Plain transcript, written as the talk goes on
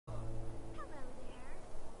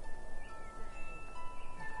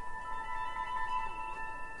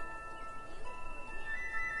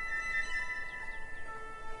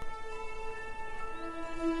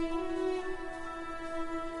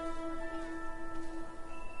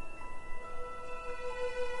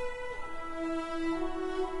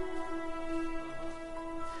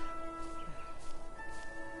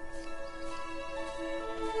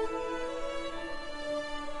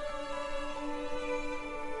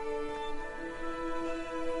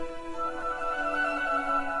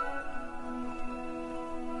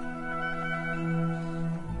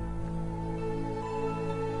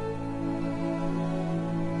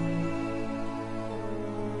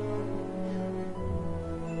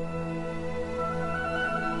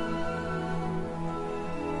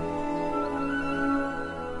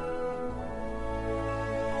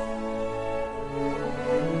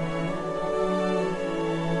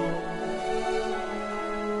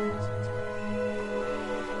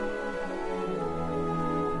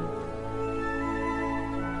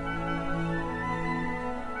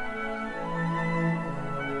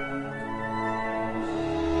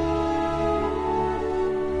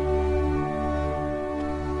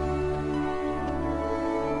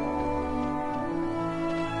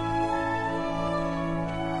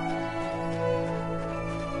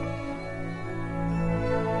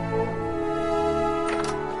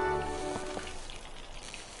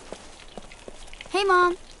Hey,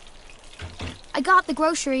 Mom. I got the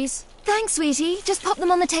groceries. Thanks, sweetie. Just pop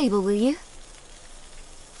them on the table, will you?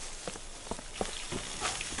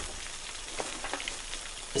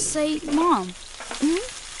 Say, Mom.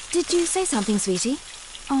 Did you say something, sweetie?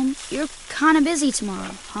 You're kind of busy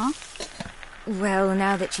tomorrow, huh? Well,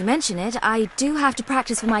 now that you mention it, I do have to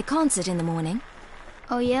practice for my concert in the morning.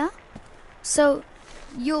 Oh, yeah? So,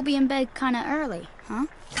 you'll be in bed kind of early, huh?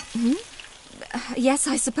 Yes,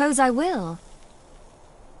 I suppose I will.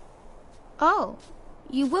 Oh,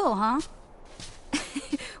 you will, huh?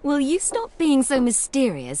 Will you stop being so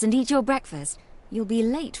mysterious and eat your breakfast? You'll be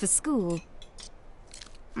late for school.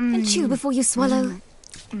 And chew before you swallow.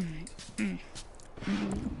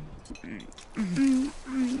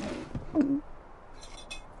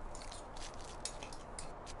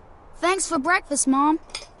 Thanks for breakfast, Mom.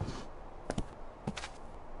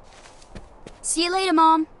 See you later,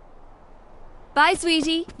 Mom. Bye,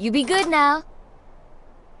 sweetie. You be good now.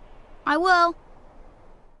 I will.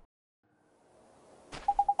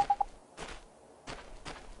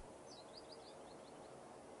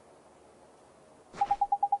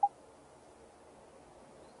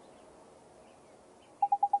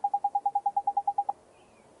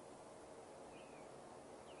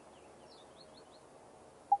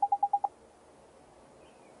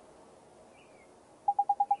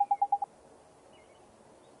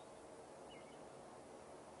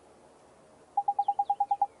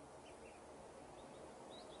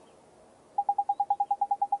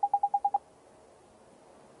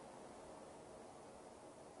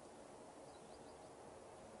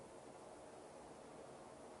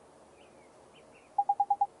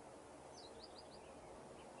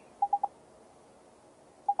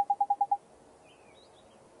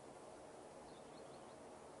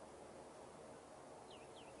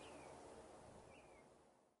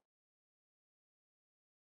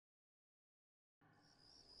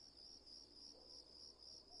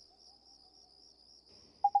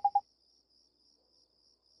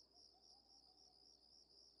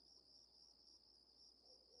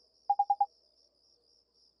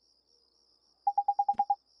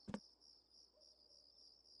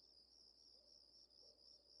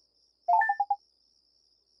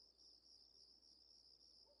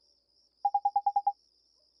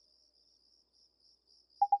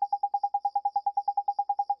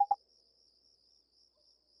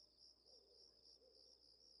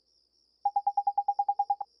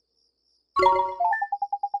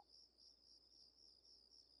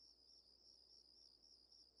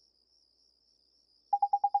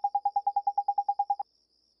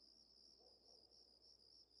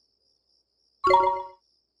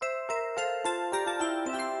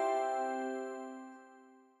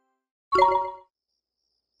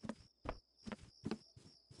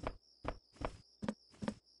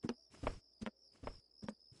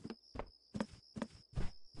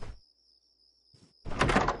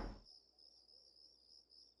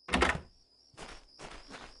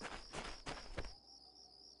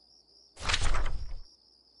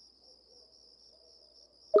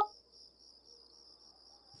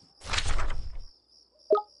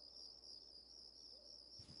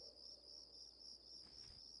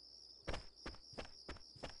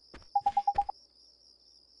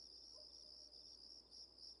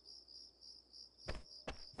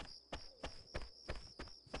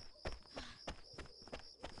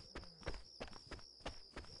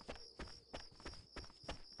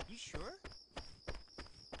 You sure?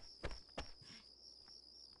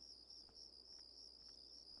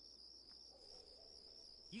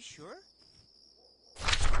 You sure?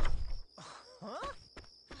 Huh?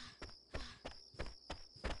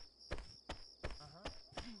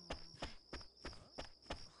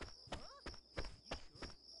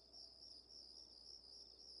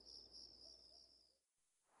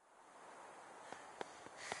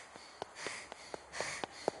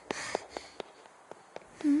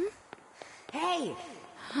 Hey!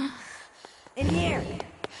 In here!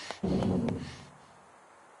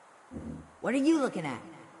 What are you looking at?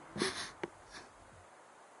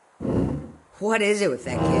 What is it with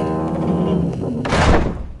that kid?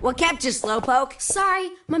 What kept you, Slowpoke?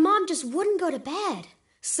 Sorry, my mom just wouldn't go to bed.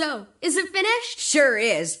 So, is it finished? Sure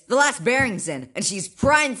is. The last bearing's in, and she's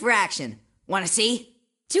primed for action. Wanna see?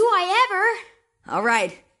 Do I ever? All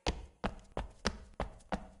right.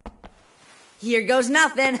 Here goes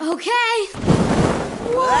nothing. Okay.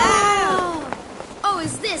 Wow! Oh,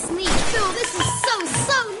 is this neat? Phil, this is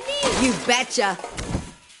so neat! You betcha.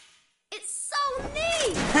 It's so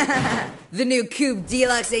neat! The new Coupe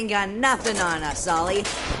Deluxe ain't got nothing on us, Ollie.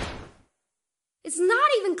 It's not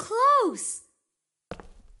even close.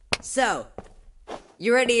 So,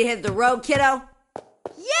 you ready to hit the road, kiddo?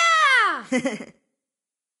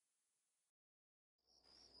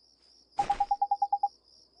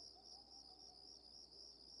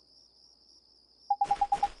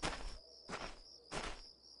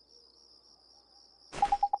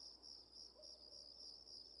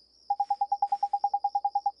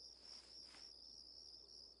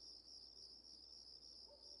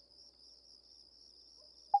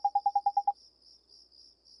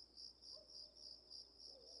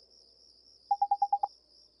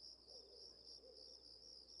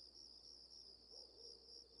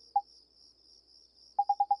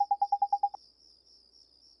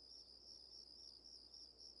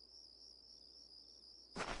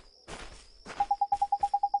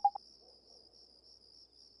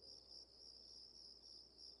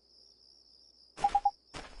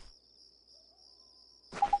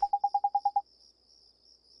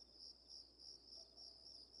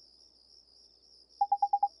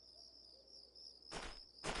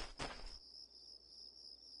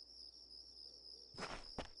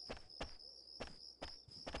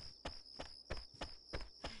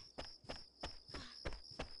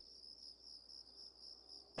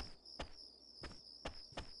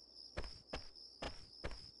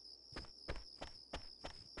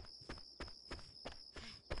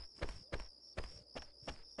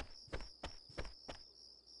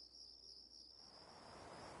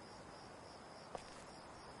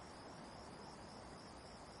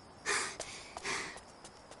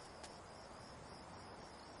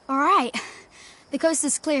 All right. The coast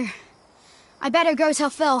is clear. I better go tell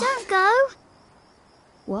Phil. Don't go.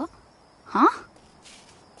 What? Huh?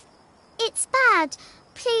 It's bad.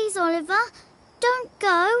 Please, Oliver. Don't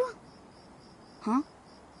go. Huh?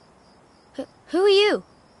 Who are you?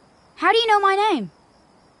 How do you know my name?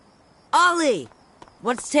 Ollie!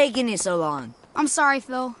 What's taking you so long? I'm sorry,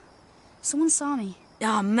 Phil. Someone saw me.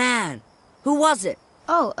 Oh, man. Who was it?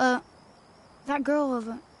 Oh, that girl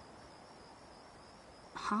over...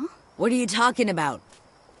 Huh? What are you talking about?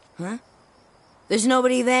 Huh? There's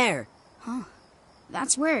nobody there. Huh.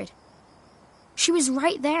 That's weird. She was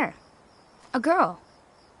right there. A girl.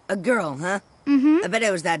 A girl, huh? Mm-hmm. I bet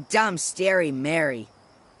it was that dumb, scary Mary.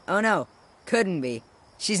 Oh no, couldn't be.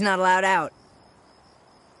 She's not allowed out.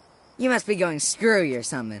 You must be going screwy or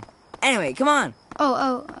something. Anyway, come on.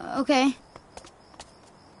 Oh, okay.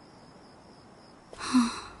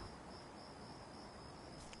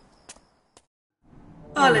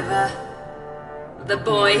 Oliver, the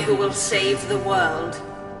boy who will save the world.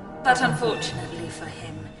 But unfortunately for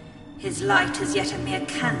him, his light is yet a mere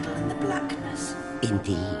candle in the blackness.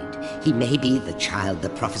 Indeed. He may be the child the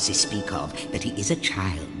prophecies speak of, but he is a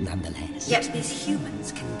child nonetheless. Yet these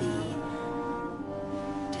humans can be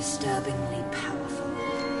disturbingly powerful.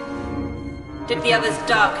 Did the other's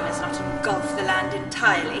darkness not engulf the land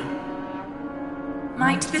entirely?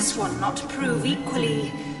 Might this one not prove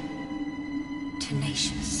equally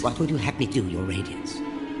tenacious? What would you have me do, Your Radiance?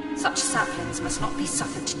 Such saplings must not be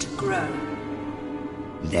suffered to grow.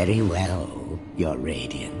 Very well, Your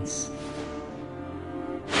Radiance.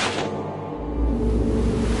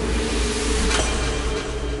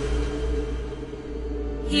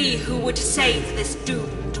 He who would save this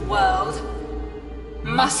doomed world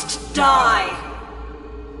must die.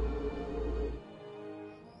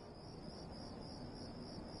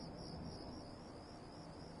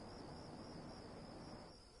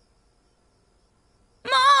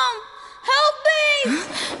 Mom! Help me!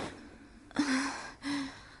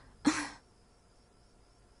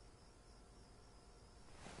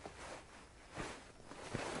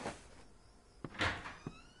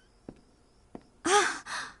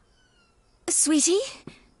 Sweetie?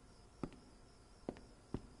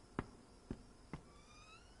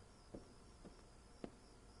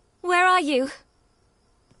 Where are you?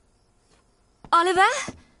 Oliver?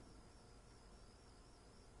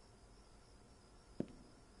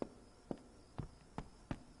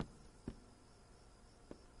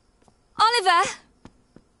 Oliver?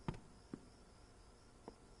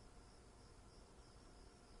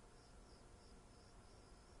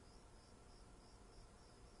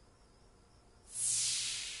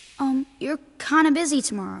 You're kinda busy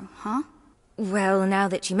tomorrow, huh? Well, now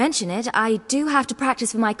that you mention it, I do have to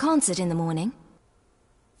practice for my concert in the morning.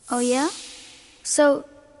 Oh, yeah? So,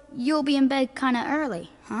 you'll be in bed kinda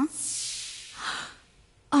early, huh?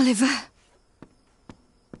 Oliver.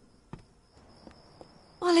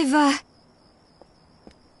 Oliver.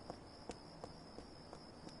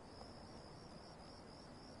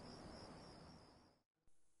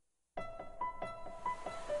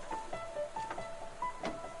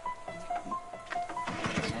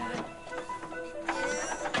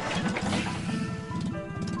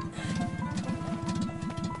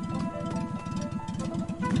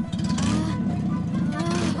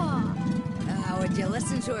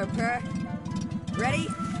 to her, Purr. Ready?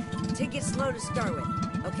 Take it slow to start with,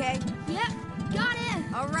 okay? Yep, got it.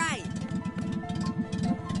 All right.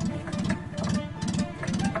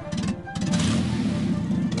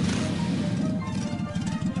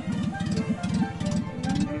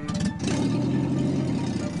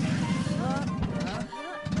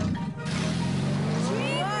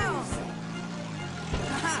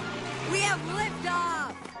 We have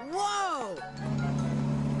liftoff! Whoa!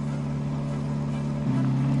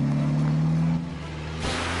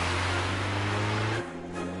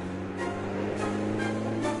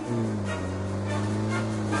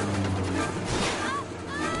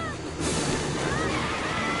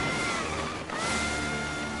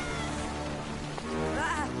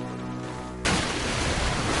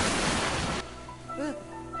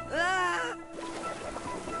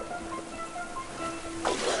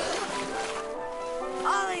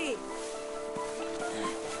 Ollie!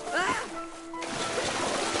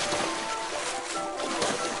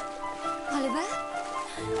 Oliver?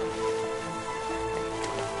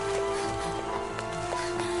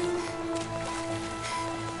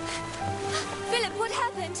 Philip, what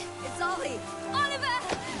happened? It's Ollie! Oliver!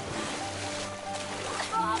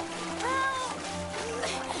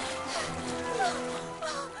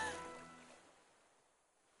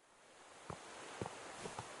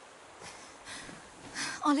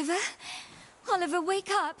 Oliver? Oliver, wake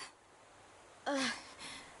up!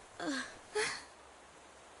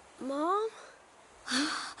 Mom?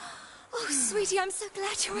 Oh, sweetie, I'm so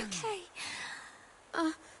glad you're okay.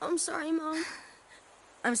 I'm sorry, Mom.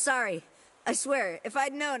 I'm sorry. I swear, if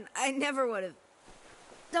I'd known, I never would have.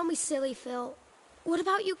 Don't be silly, Phil. What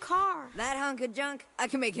about your car? That hunk of junk, I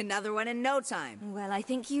can make another one in no time. Well, I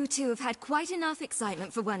think you two have had quite enough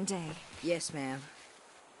excitement for one day. Yes, ma'am.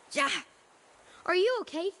 Ja! Are you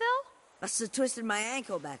okay, Phil? Must have twisted my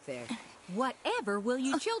ankle back there. Whatever will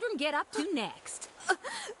you children get up to next?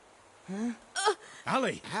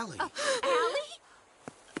 Allie! Allie?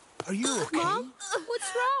 Are you okay? Mom?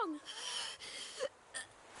 What's wrong?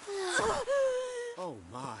 Oh,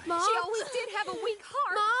 my. Mom? She always did have a weak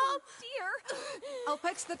heart. Mom? Oh, dear. I'll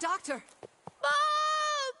fetch the doctor. Mom!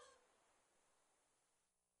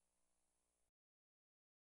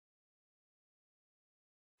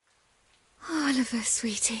 Oliver,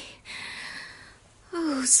 sweetie.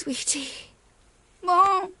 Oh, sweetie.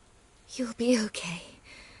 Mom! You'll be okay.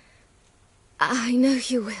 I know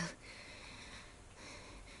you will.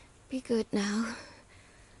 Be good now.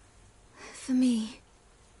 For me.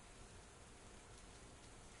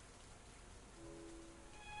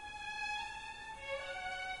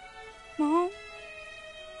 Mom?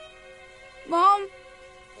 Mom?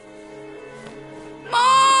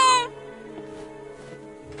 Mom!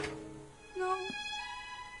 No.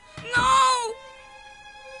 No!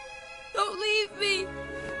 Don't leave me.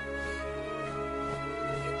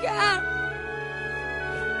 You can't.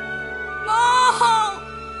 Mom!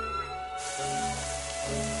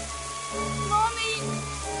 Mommy!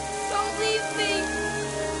 Don't leave me.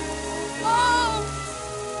 Mom!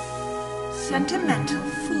 Sentimental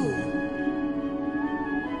fool.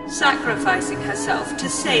 Sacrificing herself to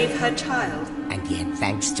save her child. And yet,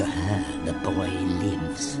 thanks to her, the boy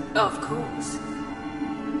lives. Of course.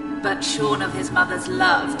 But shorn of his mother's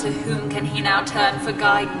love, to whom can he now turn for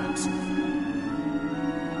guidance?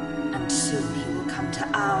 And soon he will come to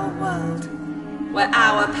our world, where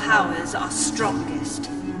our powers are strongest.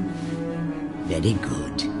 Very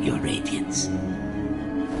good, Your Radiance.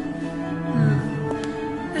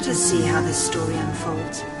 Let us see how this story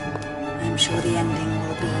unfolds. I'm sure the ending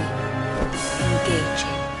will be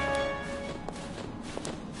engaging.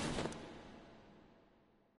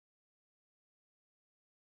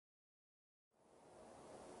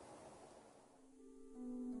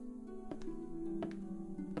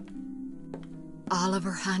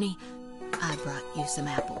 Oliver, honey, I brought you some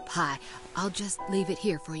apple pie. I'll just leave it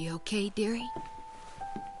here for you, okay, dearie?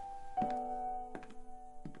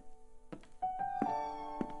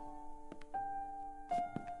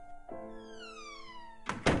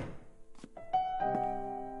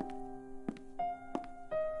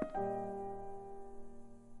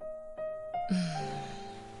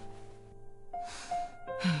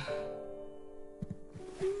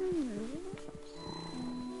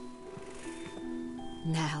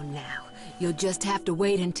 Now, you'll just have to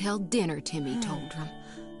wait until dinner, Timmy told him.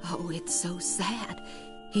 Oh, it's so sad.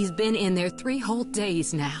 He's been in there 3 whole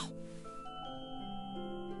days now.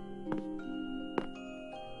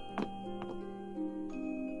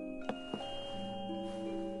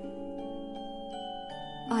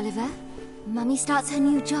 Oliver, Mummy starts her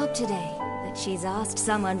new job today, but she's asked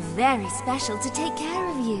someone very special to take care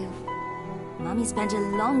of you. Mummy spent a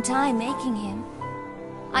long time making him.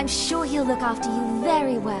 I'm sure he'll look after you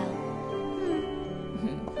very well.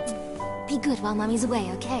 Be good while Mummy's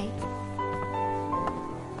away, okay?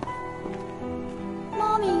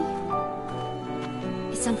 Mommy.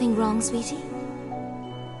 Is something wrong, sweetie?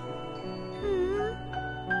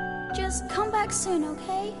 Just come back soon,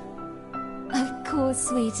 okay? Of course,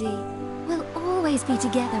 sweetie. We'll always be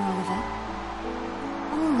together, Oliver.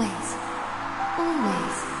 Always.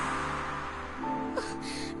 Always.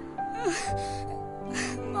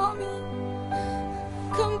 Mommy.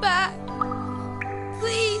 Come back.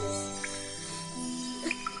 Please.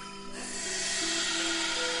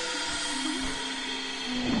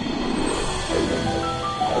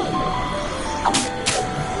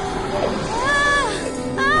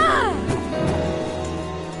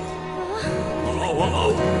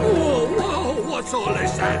 Whoa, what's all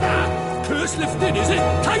this, Anna? Curse lifted, is it?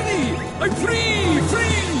 Tiny! I'm free!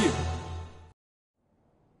 Free!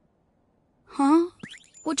 Huh?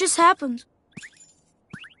 What just happened?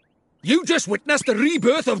 You just witnessed the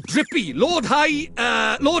rebirth of Drippy, Lord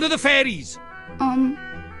of the Fairies.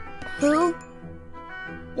 Who?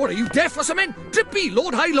 What, are you deaf or something? Drippy,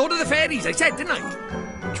 Lord of the Fairies, I said, didn't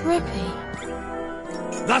I? Drippy.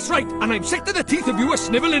 That's right, and I'm sick to the teeth of you a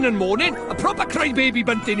snivelling and moaning. A proper crybaby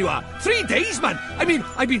bunting you are. 3 days, man. I mean,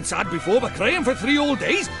 I've been sad before, but crying for 3 whole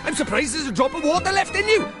days? I'm surprised there's a drop of water left in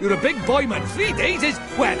you. You're a big boy, man. 3 days is,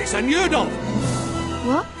 well, it's unheard of.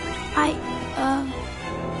 What?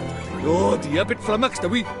 Oh dear, bit flummoxed, are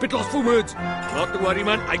we? Bit lost for words. Not to worry,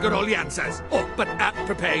 man, I got all the answers. Oh, but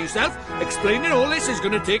prepare yourself. Explaining all this is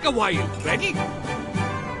going to take a while. Ready?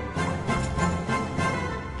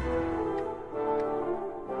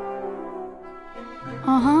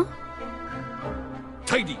 Uh-huh.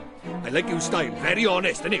 Tidy. I like your style. Very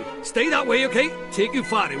honest. Anyway, stay that way, okay? Take you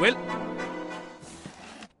far, it will.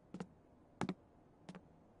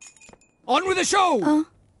 On with the show!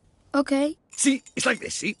 Okay. See, it's like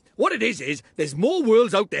this, see? What it is there's more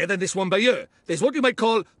worlds out there than this one by here. There's what you might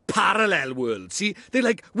call parallel worlds, see? They're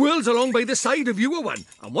like worlds along by the side of your one.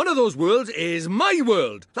 And one of those worlds is my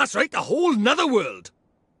world. That's right, a whole nother world.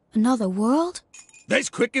 Another world? There's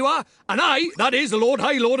quick you are. And that is the Lord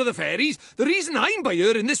of the Fairies. The reason I'm by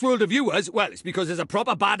here in this world of yours, well, it's because there's a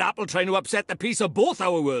proper bad apple trying to upset the peace of both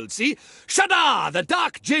our worlds, see? Shadar, the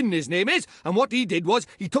Dark Djinn, his name is. And what he did was,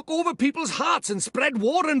 he took over people's hearts and spread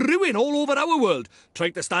war and ruin all over our world.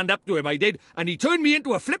 Tried to stand up to him, I did. And he turned me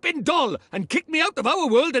into a flipping doll and kicked me out of our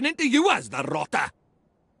world and into yours, the rotter.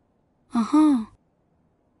 Uh-huh.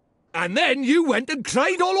 And then you went and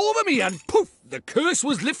cried all over me and poof, the curse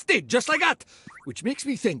was lifted, just like that. Which makes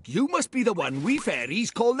me think you must be the one we fairies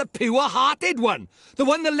call the pure-hearted one. The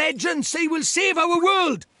one the legends say will save our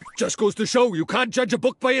world. Just goes to show you can't judge a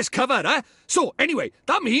book by its cover, eh? So, anyway,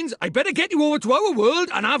 that means I better get you over to our world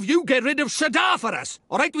and have you get rid of Shadar for us.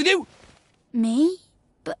 All right with you? Me?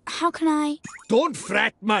 But how can I... Don't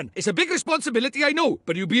fret, man. It's a big responsibility, I know,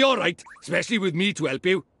 but you'll be all right, especially with me to help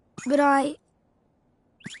you. But I...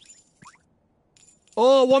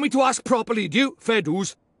 Oh, want me to ask properly, do you? Fair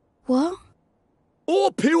dues. What?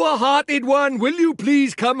 Oh, pure-hearted one, will you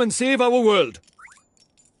please come and save our world?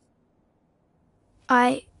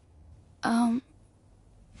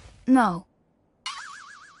 No.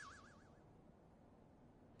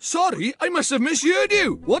 Sorry, I must have misheard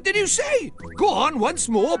you. What did you say? Go on once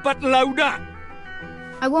more, but louder.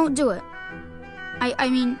 I won't do it. I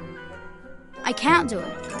mean, I can't do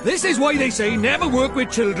it. This is why they say never work with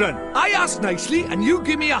children. I ask nicely, and you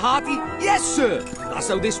give me a hearty, yes, sir. That's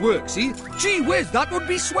how this works, see? Gee whiz, that would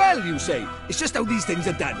be swell, you say. It's just how these things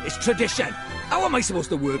are done. It's tradition. How am I supposed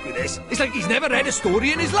to work with this? It's like he's never read a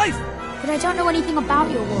story in his life. But I don't know anything about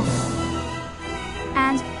your world.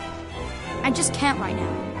 And I just can't right now.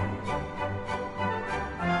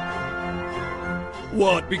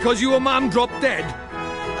 What, because your mum dropped dead?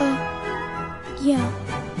 Yeah.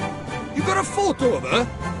 You got a photo of her?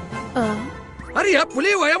 Hurry up, will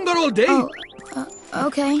you? I haven't got all day.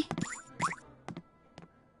 Okay.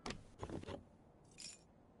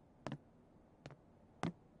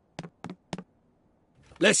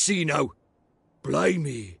 Let's see now.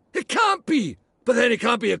 Blimey. It can't be. But then it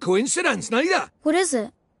can't be a coincidence, neither. What is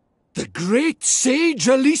it? The great sage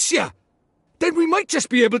Alicia. Then we might just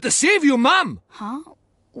be able to save your mum. Huh?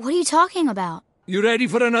 What are you talking about? You ready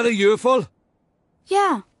for another earful?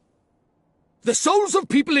 Yeah. The souls of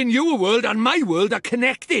people in your world and my world are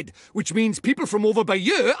connected, which means people from over by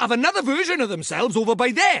here have another version of themselves over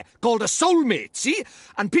by there, called a soulmate, see?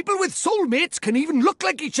 And people with soulmates can even look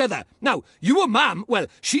like each other. Now, your mum, well,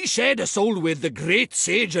 she shared a soul with the great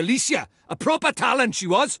sage Alicia. A proper talent she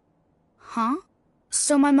was. Huh?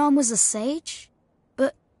 So my mom was a sage?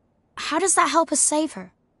 But how does that help us save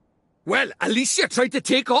her? Well, Alicia tried to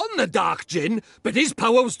take on the Dark Djinn, but his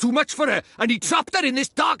power was too much for her, and he trapped her in this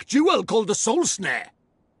dark jewel called the Soul Snare.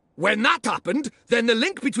 When that happened, then the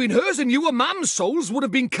link between hers and you and Mam's souls would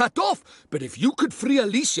have been cut off. But if you could free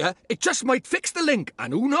Alicia, it just might fix the link,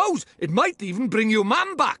 and who knows, it might even bring your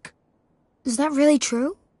Mam back. Is that really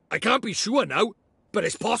true? I can't be sure now, but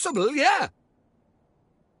it's possible, yeah.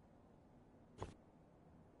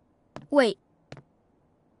 Wait.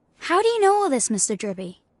 How do you know all this, Mr.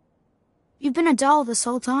 Drippy? You've been a doll this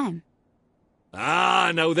whole time.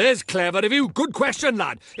 Ah, now there's clever of you. Good question,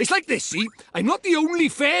 lad. It's like this, see? I'm not the only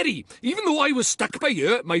fairy. Even though I was stuck by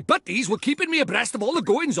here, my buddies were keeping me abreast of all the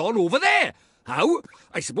goings-on over there. How?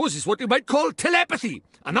 I suppose it's what you might call telepathy.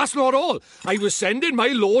 And that's not all. I was sending my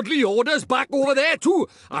lordly orders back over there too,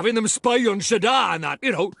 having them spy on Shadar and that,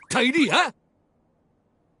 tidy, huh?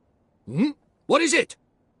 What is it?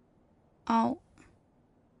 I'll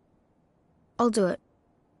do it.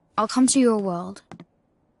 I'll come to your world.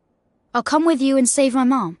 I'll come with you and save my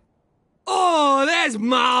mom. Oh, that's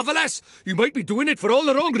marvellous! You might be doing it for all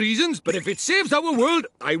the wrong reasons, but if it saves our world,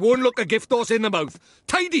 I won't look a gift horse in the mouth.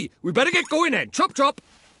 Tidy! We better get going then. Chop, chop!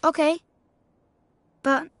 Okay.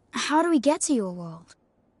 But how do we get to your world?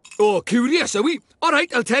 Oh, curious, are we? All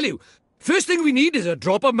right, I'll tell you. First thing we need is a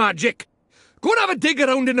drop of magic. Go and have a dig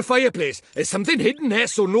around in the fireplace. There's something hidden there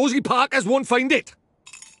so nosy Parkers won't find it.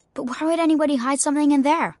 But why would anybody hide something in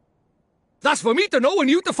there? That's for me to know and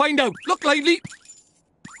you to find out. Look lively.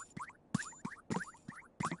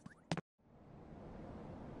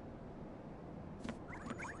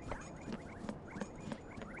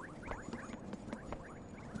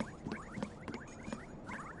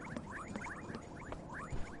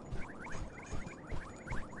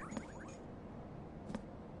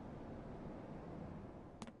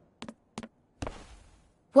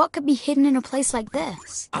 What could be hidden in a place like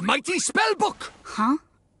this? A mighty spell book! Huh?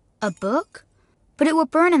 A book? But it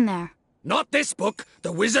would burn in there. Not this book.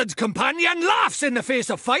 The Wizard's Companion laughs in the face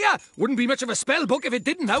of fire. Wouldn't be much of a spell book if it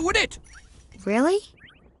didn't now, would it? Really?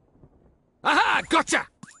 Aha! Gotcha!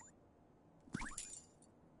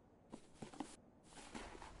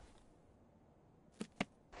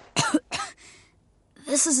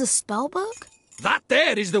 This is a spell book? That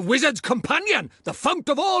there is the Wizard's Companion, the fount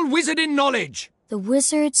of all wizarding knowledge. The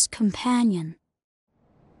Wizard's Companion.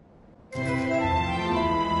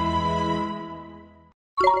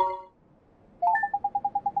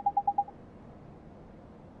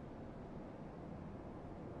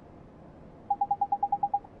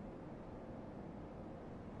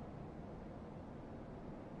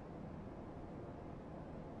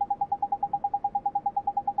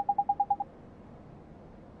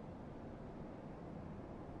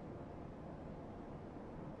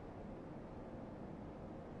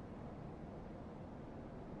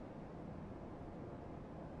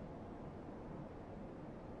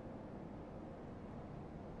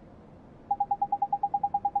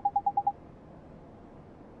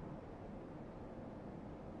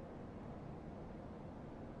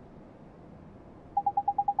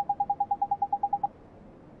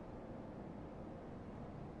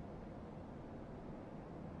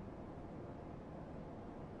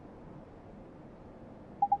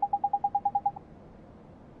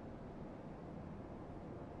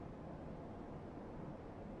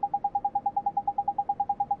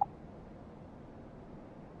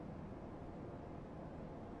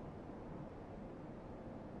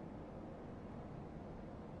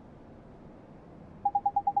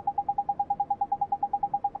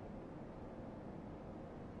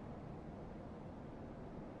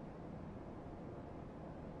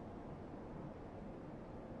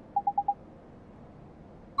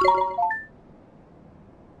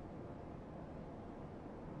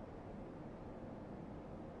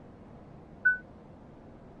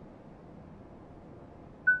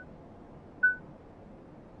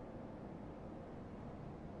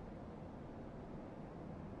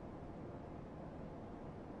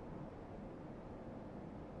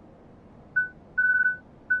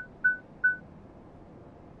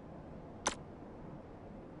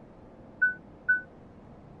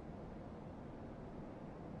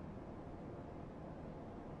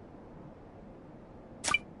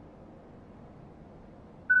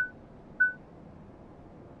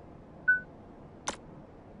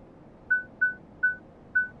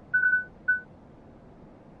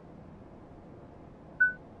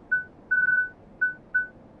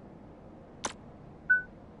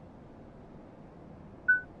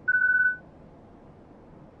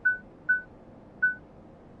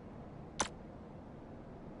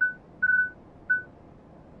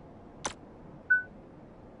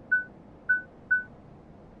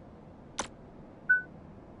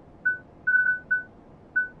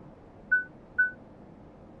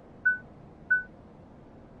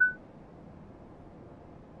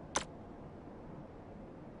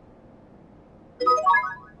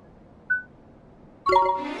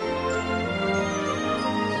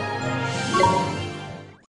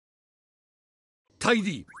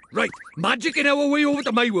 tidy. Right, magic in our way over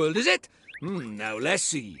to my world, is it? Now let's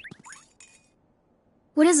see.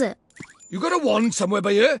 What is it? You got a wand somewhere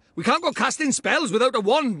by here? We can't go casting spells without a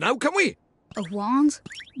wand now, can we? A wand?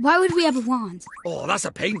 Why would we have a wand? Oh, that's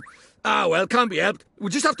a pain. Ah, well, can't be helped. We'll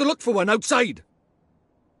just have to look for one outside.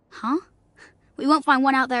 Huh? We won't find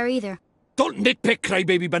one out there either. Don't nitpick,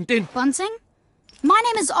 crybaby Bunting. Bunting? My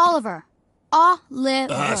name is Oliver.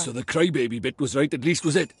 Oliver. Ah, so the crybaby bit was right, at least,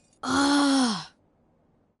 was it? Ugh.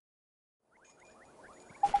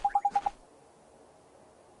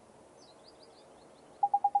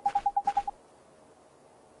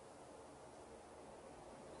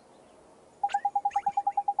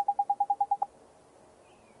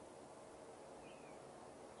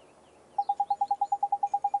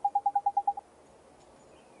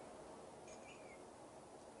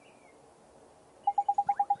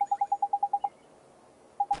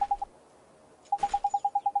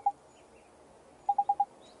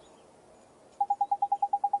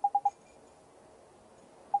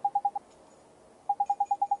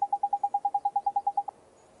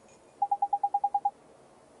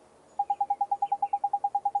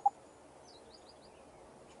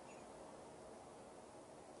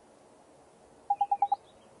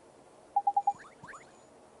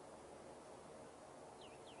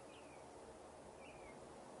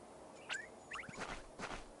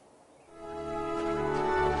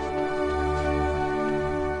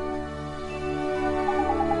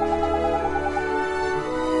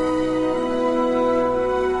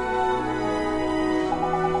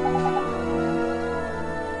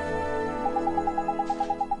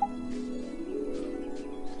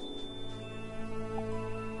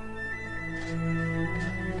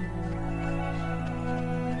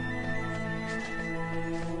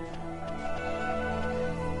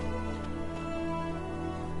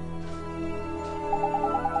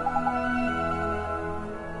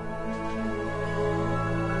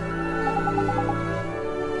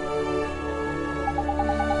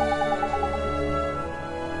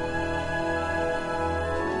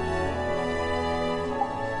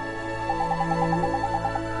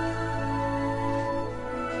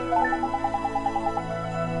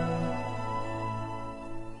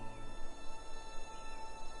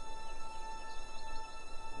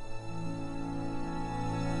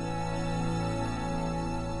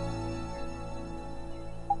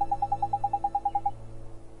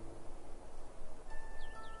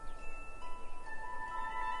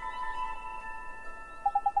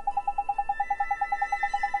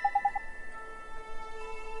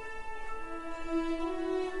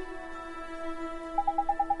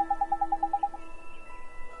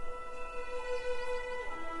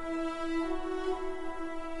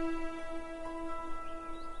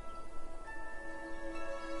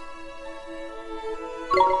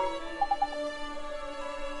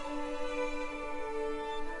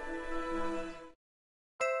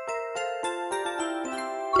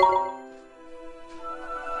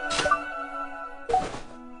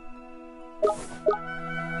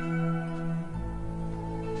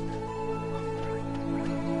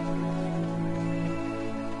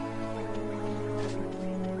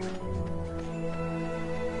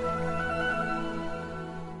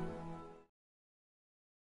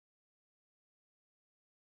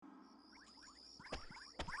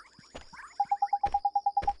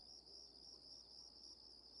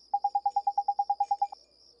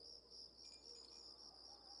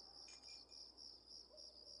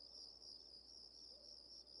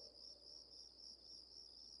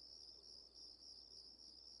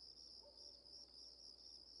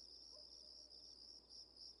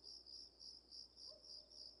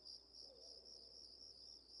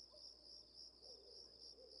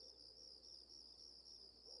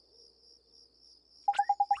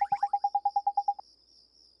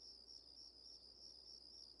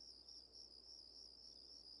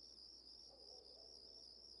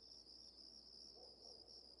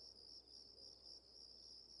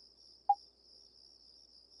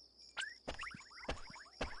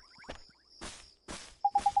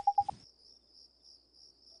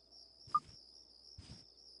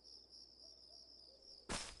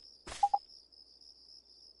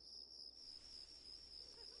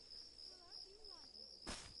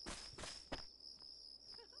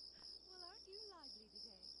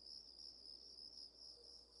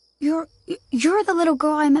 You're the little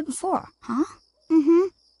girl I met before, huh? Mm-hmm.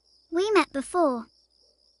 We met before.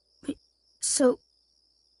 So,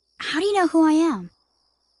 how do you know who I am?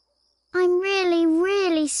 I'm really,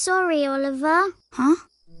 really sorry, Oliver. Huh?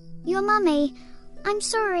 Your mummy. I'm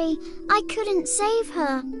sorry. I couldn't save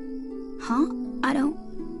her. Huh?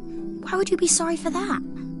 Why would you be sorry for that?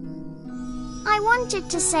 I wanted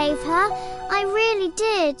to save her. I really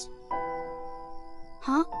did.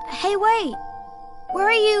 Huh? Hey, wait. Where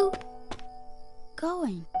are you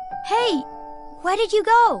going? Hey, where did you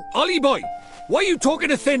go? Ollie boy, why are you talking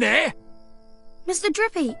to thin air? Mr.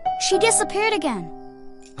 Drippy, she disappeared again.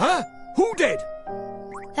 Huh? Who did?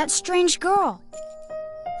 That strange girl.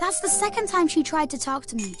 That's the second time she tried to talk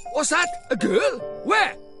to me. What's that? A girl?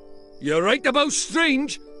 Where? You're right about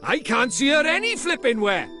strange. I can't see her any flipping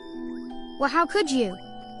where. Well, how could you?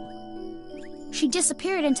 She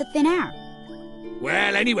disappeared into thin air.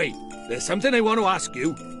 Well, anyway, there's something I want to ask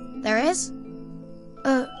you. There is?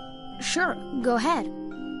 Sure, go ahead.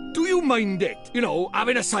 Do you mind it? You know,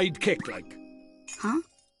 having a sidekick like? Huh?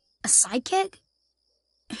 A sidekick?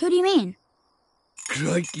 Who do you mean?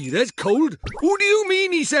 Crikey, that's cold. Who do you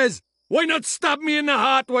mean, he says? Why not stab me in the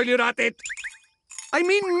heart while you're at it? I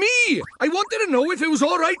mean me! I wanted to know if it was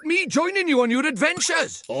alright me joining you on your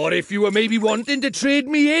adventures. Or if you were maybe wanting to trade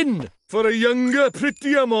me in for a younger,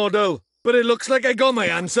 prettier model. But it looks like I got my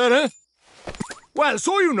answer, huh? Well,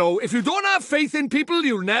 so you know, if you don't have faith in people,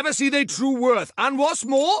 you'll never see their true worth. And what's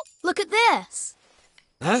more... Look at this.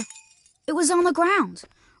 Huh? It was on the ground,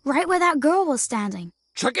 right where that girl was standing.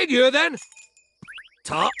 Chuck it here, then.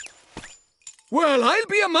 Top. Well, I'll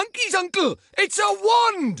be a monkey's uncle. It's a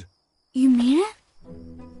wand. You mean it?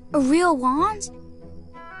 A real wand?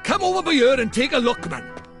 Come over by here and take a look, man.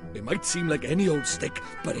 It might seem like any old stick,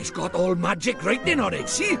 but it's got all magic writing on it,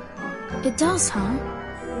 see? It does, huh?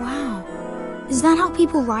 Wow. Is that how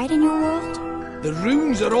people write in your world? The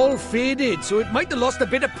runes are all faded, so it might have lost a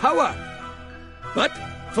bit of power. But,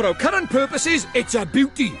 for our current purposes, it's a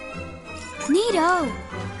beauty. Neato.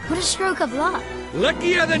 What a stroke of luck.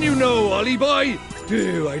 Luckier than you know, Ollie boy.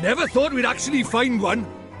 Phew, I never thought we'd actually find one.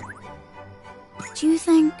 Do you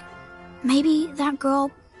think maybe that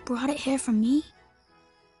girl brought it here for me?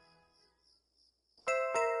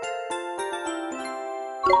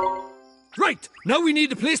 Right, now we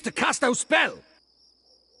need a place to cast our spell.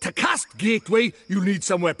 To cast Gateway, you need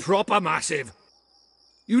somewhere proper massive.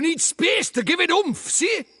 You need space to give it oomph,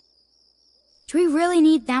 see? Do we really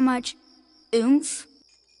need that much oomph?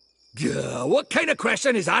 Gah, what kind of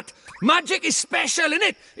question is that? Magic is special,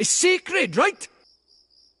 innit? It's sacred, right?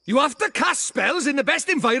 You have to cast spells in the best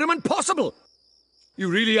environment possible. You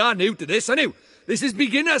really are new to this, aren't you? This is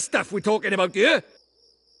beginner stuff we're talking about here.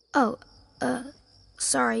 Oh,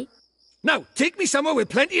 sorry. Now, take me somewhere with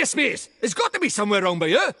plenty of space. There's got to be somewhere around by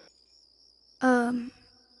here.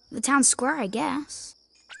 The town square, I guess.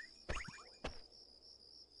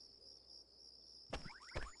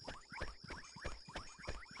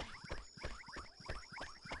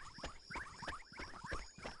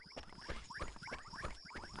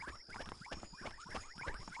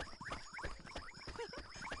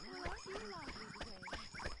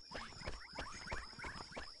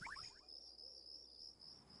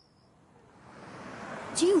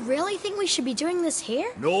 Do you really think we should be doing this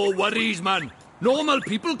here? No worries, man. Normal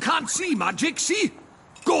people can't see magic, see?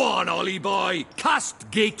 Go on, Ollie boy.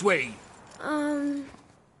 Cast Gateway.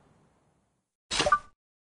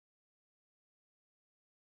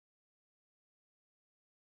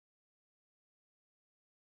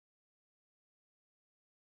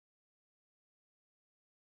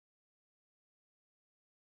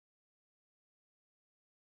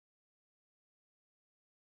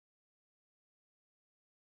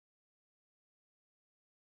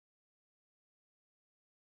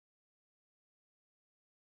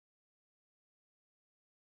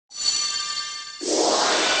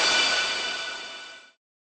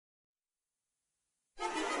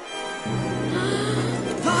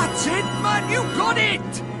 That's it, man! You got it!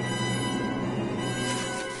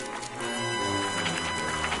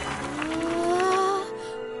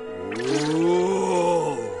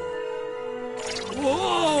 Whoa!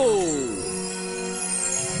 Whoa!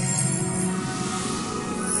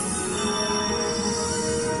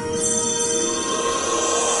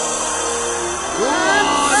 Run,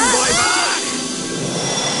 boy, back!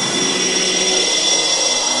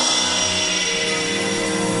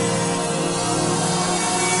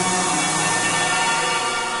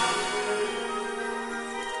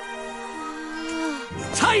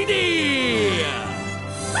 Tidy!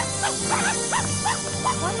 What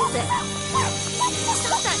is it?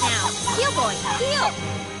 Stop that now! Heel, boy! Heel!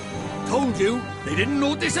 Told you, they didn't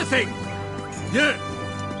notice a thing. Yeah.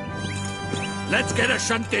 Let's get a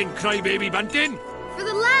shunt in, crybaby bunting. For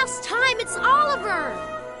the last time, it's Oliver!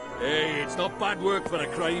 Hey, it's not bad work for a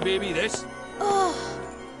crybaby, this. Oh.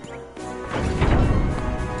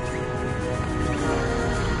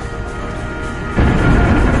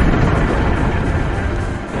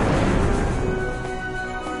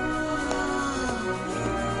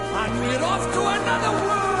 off to another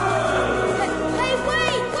world! Hey,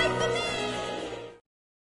 wait! Wait for me!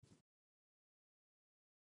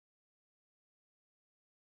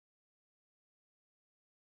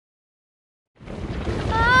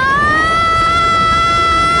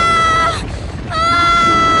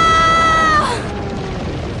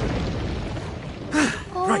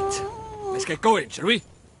 Right, let's get going, shall we?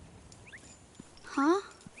 Huh?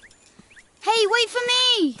 Hey, wait for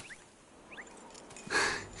me!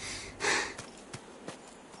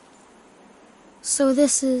 So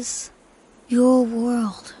this is your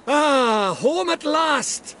world. Ah, home at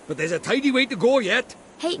last! But there's a tidy way to go yet.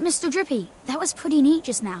 Hey, Mr. Drippy, that was pretty neat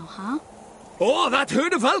just now, huh? Oh, that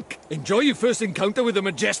herd of elk! Enjoy your first encounter with the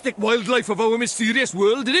majestic wildlife of our mysterious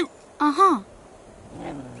world, did you? Uh-huh.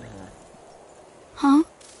 Huh?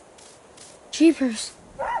 Jeepers.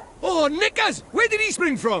 Oh, Nickers! Where did he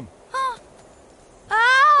spring from? Huh?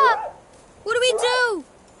 Ah! What do we do?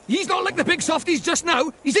 He's not like the big softies just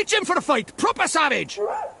now. He's itching for a fight. Proper savage.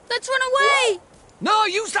 Let's run away! No,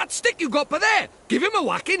 use that stick you got by there. Give him a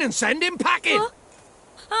whacking and send him packing.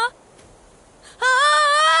 Huh?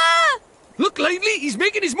 Ah! Look lively, he's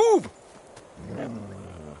making his move.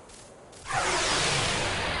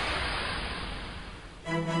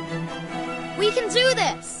 We can do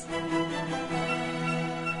this!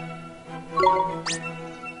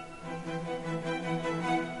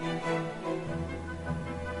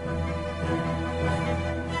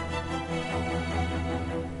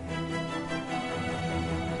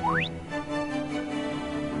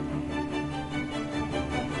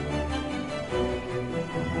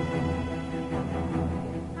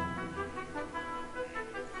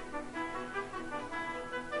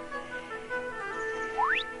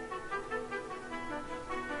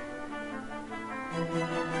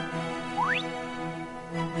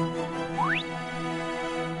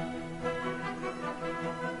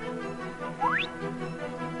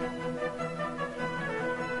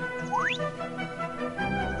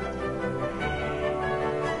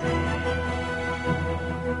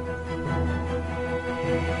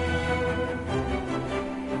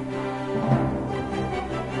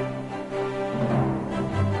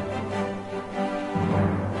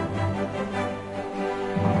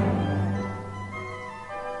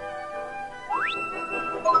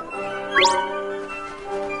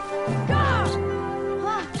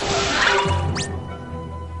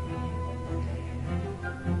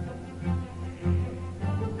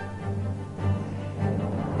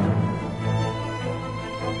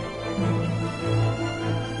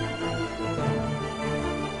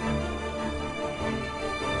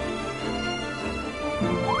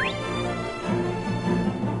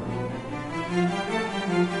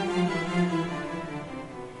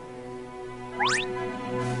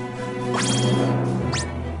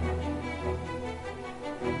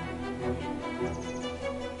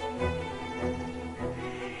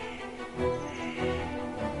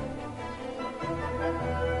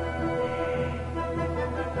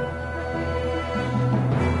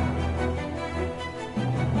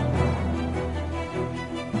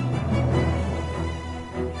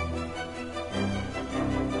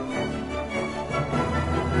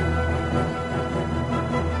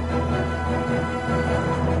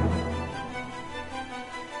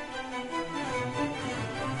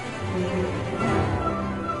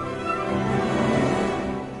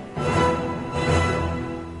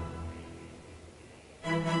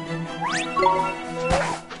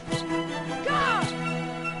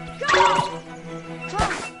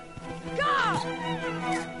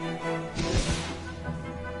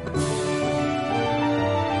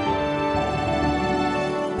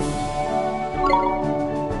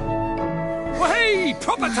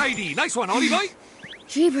 Proper tidy. Nice one, Ollie boy.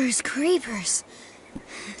 Jeepers creepers.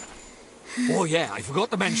 Oh yeah, I forgot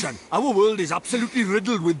to mention. Our world is absolutely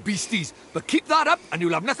riddled with beasties. But keep that up and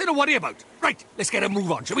you'll have nothing to worry about. Right, let's get a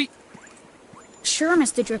move on, shall we? Sure,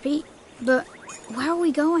 Mr. Drippy. But where are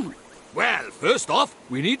we going? Well, first off,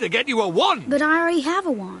 we need to get you a wand. But I already have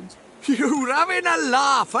a wand. You're having a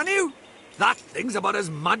laugh, aren't you? That thing's about as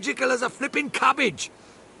magical as a flipping cabbage.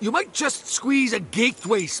 You might just squeeze a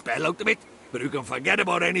gateway spell out of it, but you can forget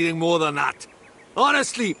about anything more than that.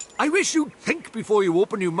 Honestly, I wish you'd think before you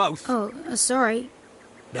open your mouth. Oh, sorry.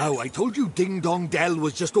 Now, I told you Ding Dong Dell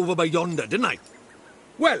was just over by yonder, didn't I?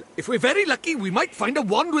 Well, if we're very lucky, we might find a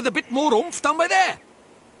wand with a bit more oomph down by there.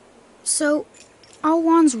 So, are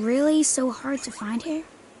wands really so hard to find here?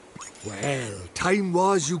 Well, time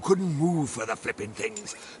was you couldn't move for the flipping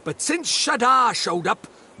things. But since Shadar showed up,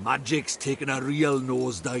 magic's taken a real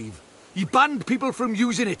nosedive. He banned people from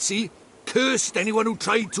using it, see? Cursed anyone who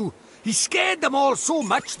tried to. He scared them all so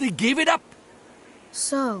much they gave it up.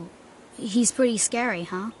 So, He's pretty scary,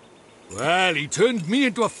 huh? Well, he turned me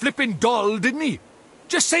into a flippin' doll, didn't he?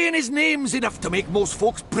 Just saying his name's enough to make most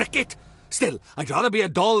folks brick it. Still, I'd rather be a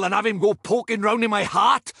doll than have him go poking round in my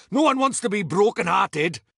heart. No one wants to be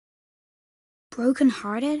broken-hearted.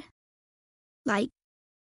 Broken-hearted? Like,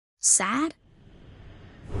 sad?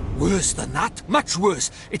 Worse than that, much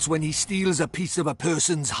worse. It's when he steals a piece of a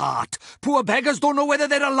person's heart. Poor beggars don't know whether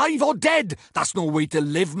they're alive or dead. That's no way to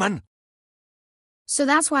live, man. So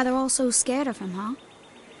that's why they're all so scared of him, huh?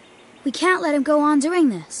 We can't let him go on doing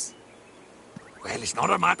this. Well, it's not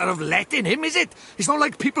a matter of letting him, is it? It's not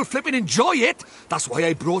like people flipping enjoy it. That's why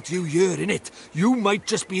I brought you here, innit? You might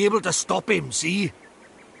just be able to stop him, see?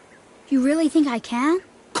 You really think I can?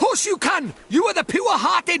 Course you can! You are the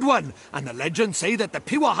pure-hearted one! And the legends say that the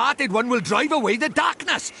pure-hearted one will drive away the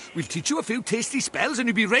darkness. We'll teach you a few tasty spells and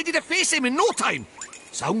you'll be ready to face him in no time.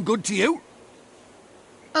 Sound good to you?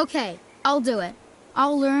 Okay, I'll do it.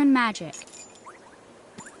 I'll learn magic.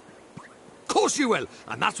 Course you will,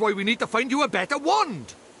 and that's why we need to find you a better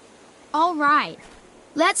wand. All right.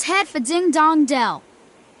 Let's head for Ding Dong Dell.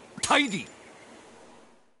 Tidy.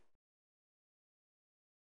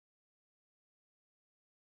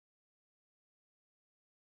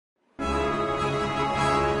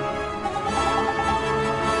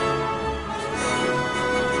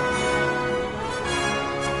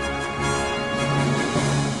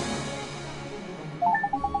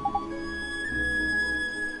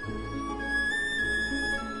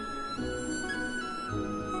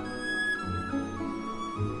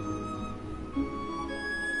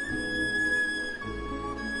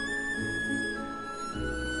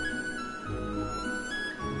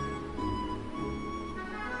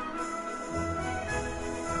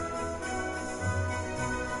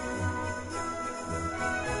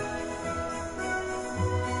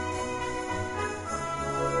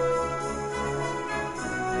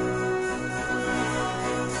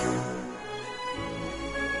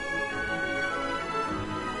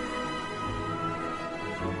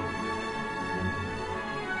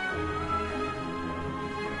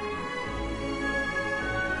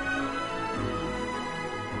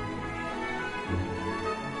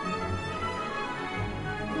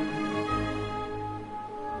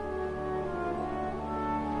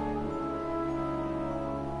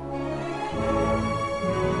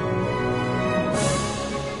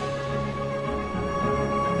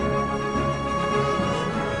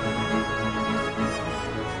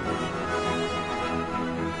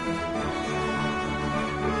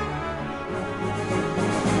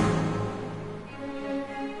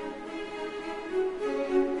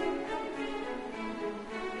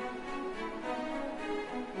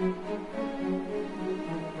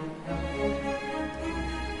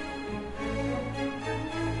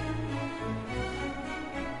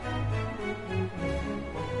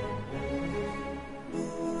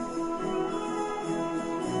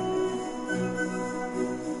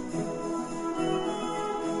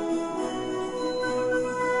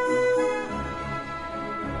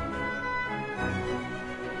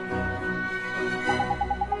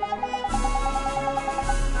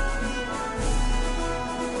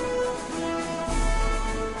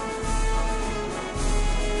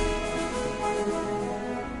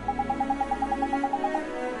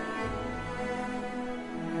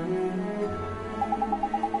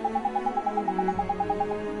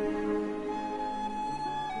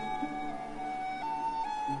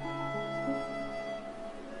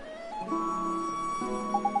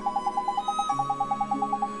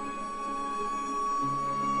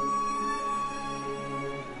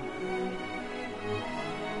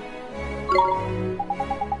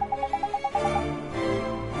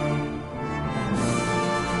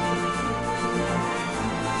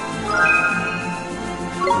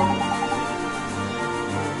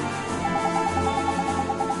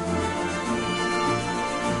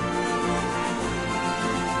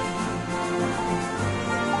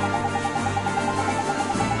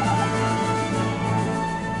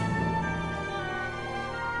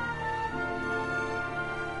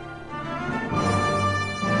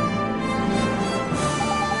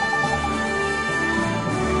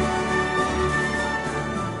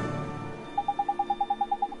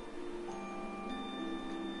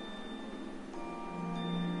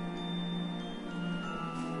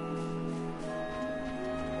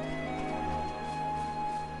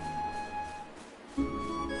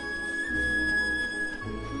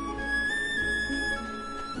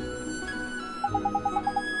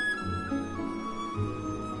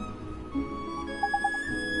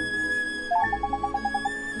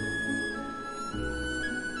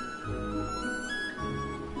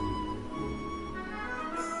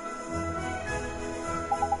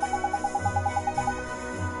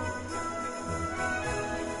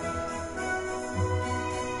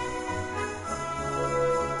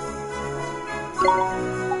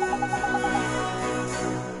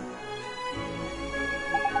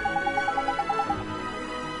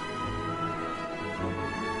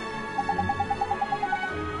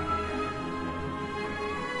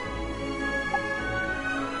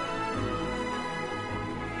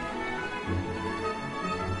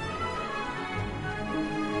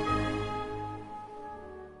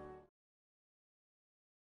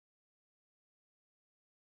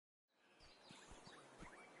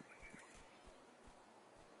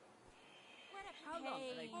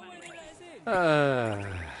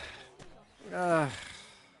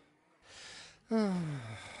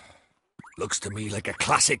 Looks to me like a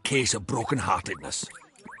classic case of broken-heartedness.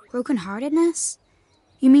 Broken-heartedness?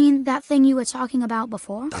 You mean that thing you were talking about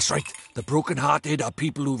before? That's right. The broken-hearted are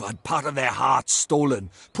people who've had part of their hearts stolen.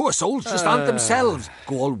 Poor souls just aren't themselves.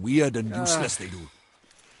 Go all weird and useless, they do.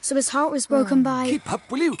 So his heart was broken by... Keep up,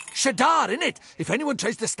 will you? Shadar, innit? If anyone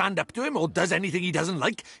tries to stand up to him or does anything he doesn't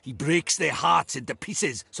like, he breaks their hearts into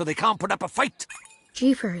pieces so they can't put up a fight.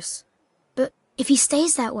 Jeepers. But if he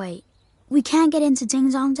stays that way, we can't get into Ding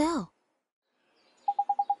Dong Dell.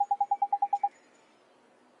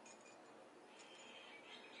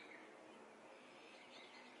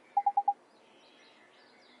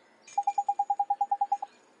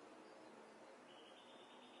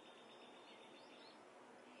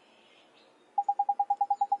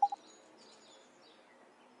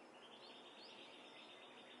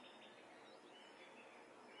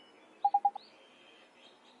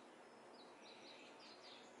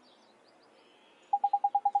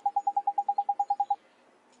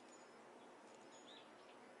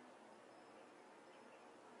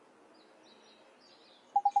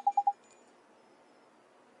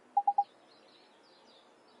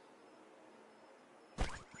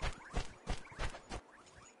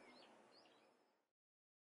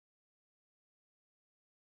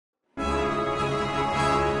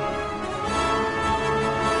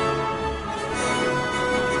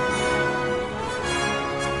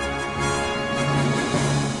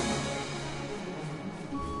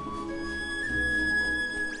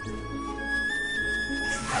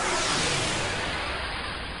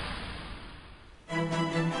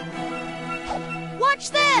 Watch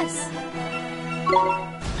this!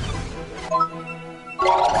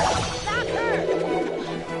 That hurt!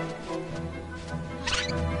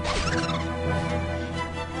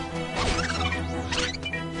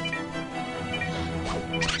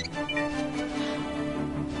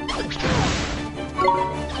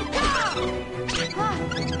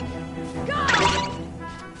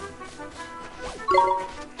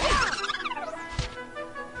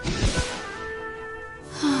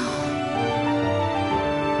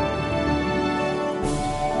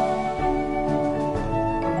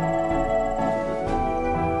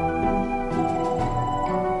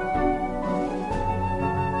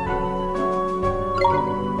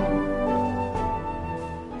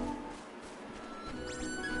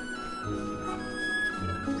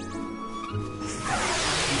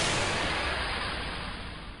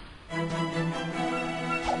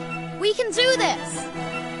 We can do this!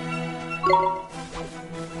 Go!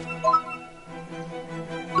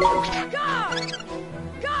 Go!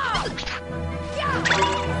 Yeah!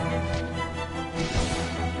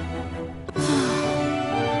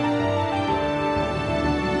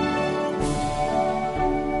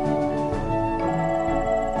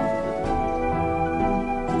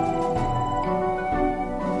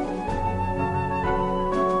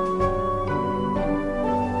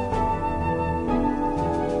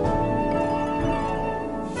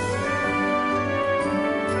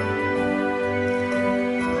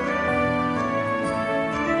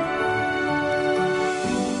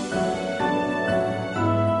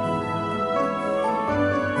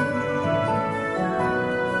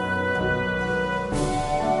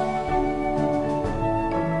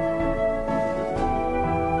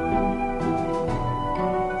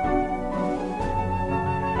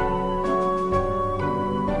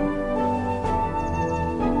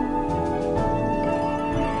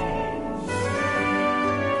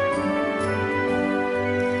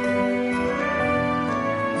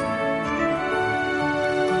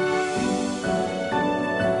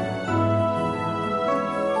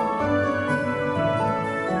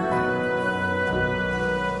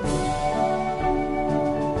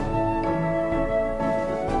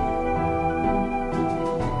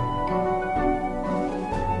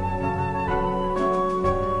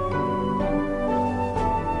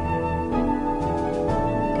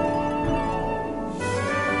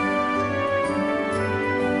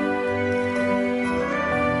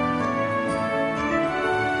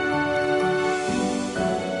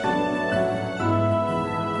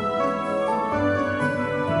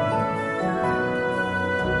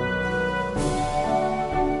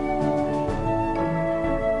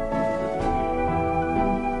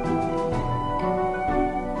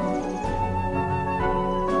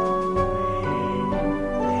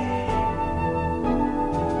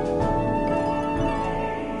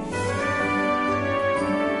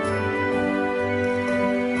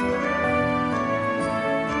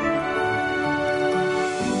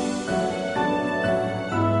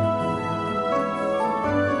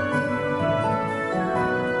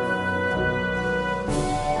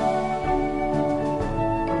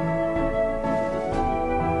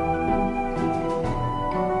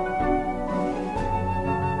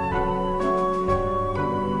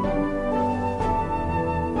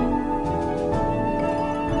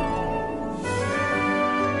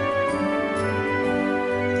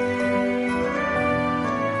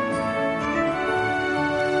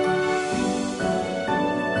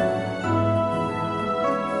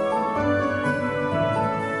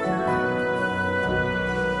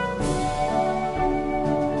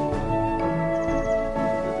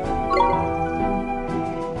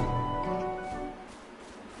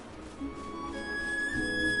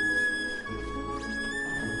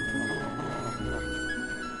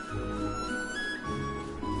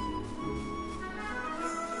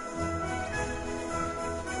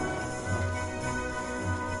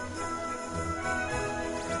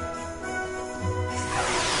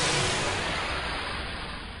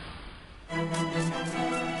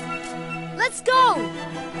 Let's go!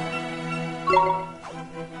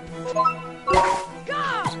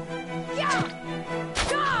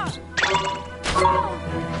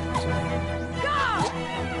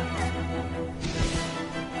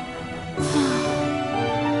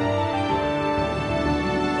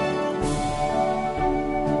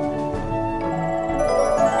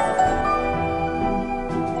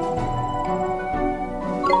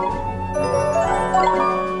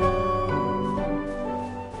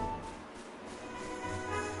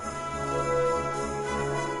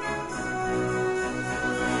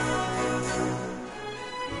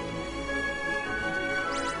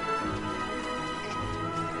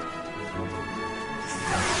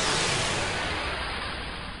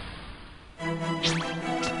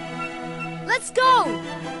 Let's go!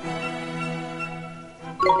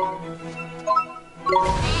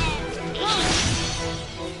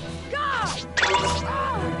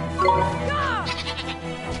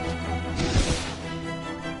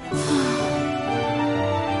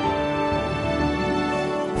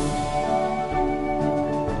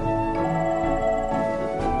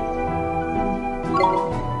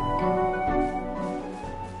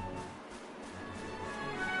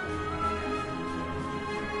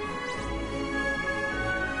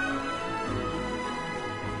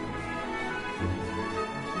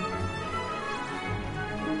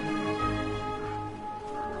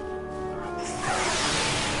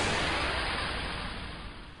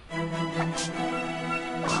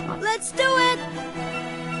 Let's do it!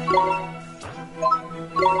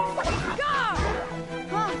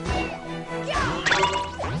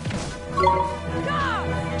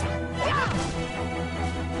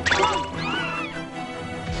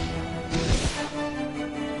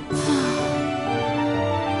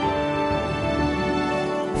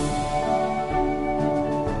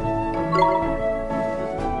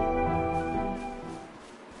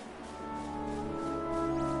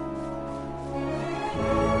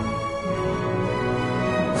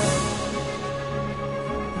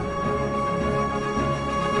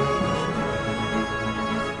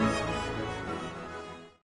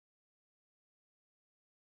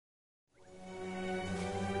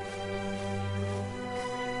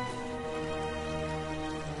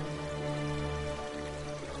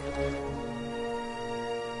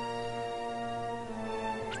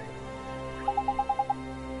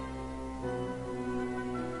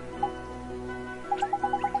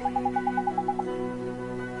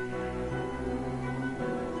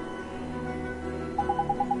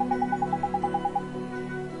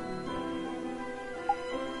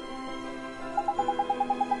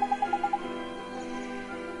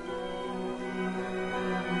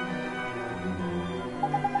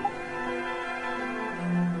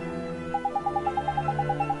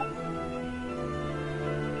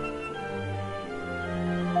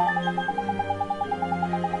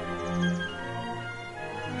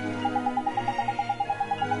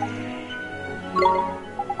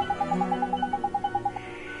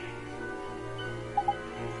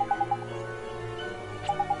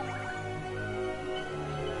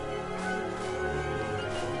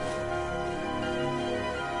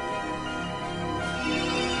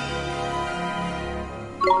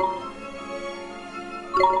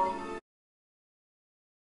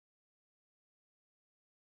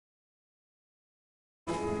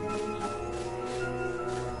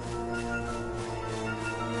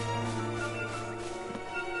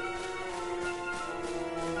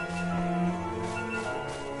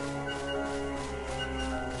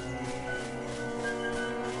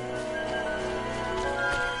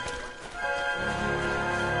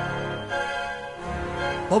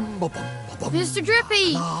 Mr.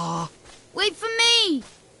 Drippy! Wait for me!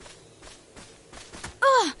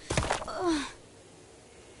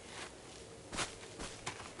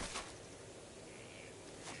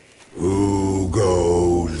 Who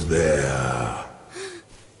goes there?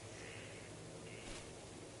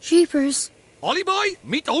 Jeepers. Ollie boy,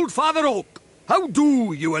 meet old Father Oak. How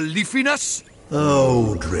do, you a leafiness?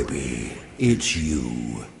 Oh, Drippy, it's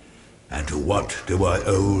you. And to what do I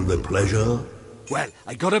owe the pleasure? Well,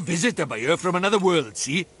 I got a visitor by here from another world,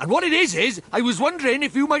 see? And what it is, I was wondering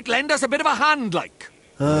if you might lend us a bit of a hand, like.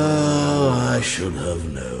 Oh, I should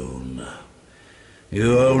have known.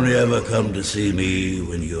 You only ever come to see me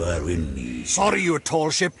when you are in need. Sorry, you tall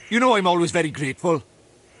ship. You know I'm always very grateful.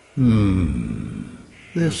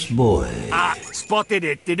 This boy. Ah, spotted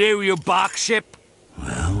it, did you bark ship?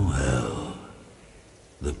 Well.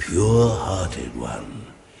 The pure-hearted one.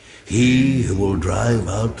 He who will drive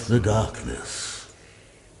out the darkness.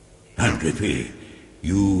 And Drippy,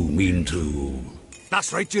 you mean to...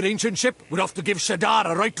 That's right, your ancient ship. We're off to give Shadar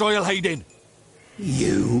a right royal hiding.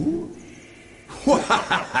 You?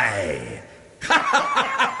 Hey.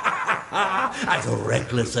 As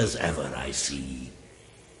reckless as ever, I see.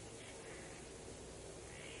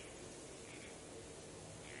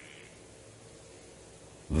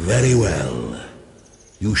 Very well.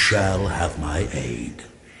 You shall have my aid.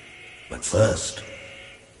 But first,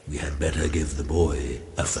 we had better give the boy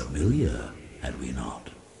a familiar, had we not?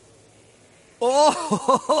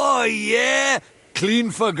 Oh, yeah!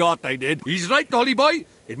 Clean forgot I did. He's right, Dolly boy.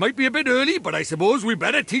 It might be a bit early, but I suppose we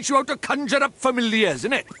better teach you how to conjure up familiars,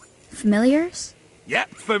 innit? Familiars? Yep,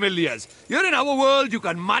 familiars. You're in our world, you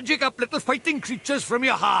can magic up little fighting creatures from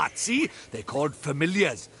your heart, see? They're called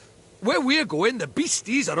familiars. Where we're going, the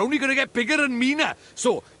beasties are only going to get bigger and meaner.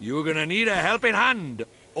 So, you're going to need a helping hand,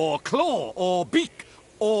 or claw, or beak,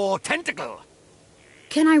 or tentacle.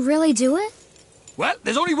 Can I really do it? Well,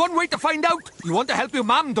 there's only one way to find out. You want to help your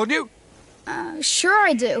mum, don't you? Sure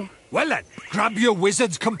I do. Well then, grab your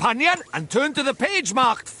wizard's companion and turn to the page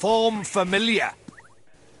marked Form Familiar.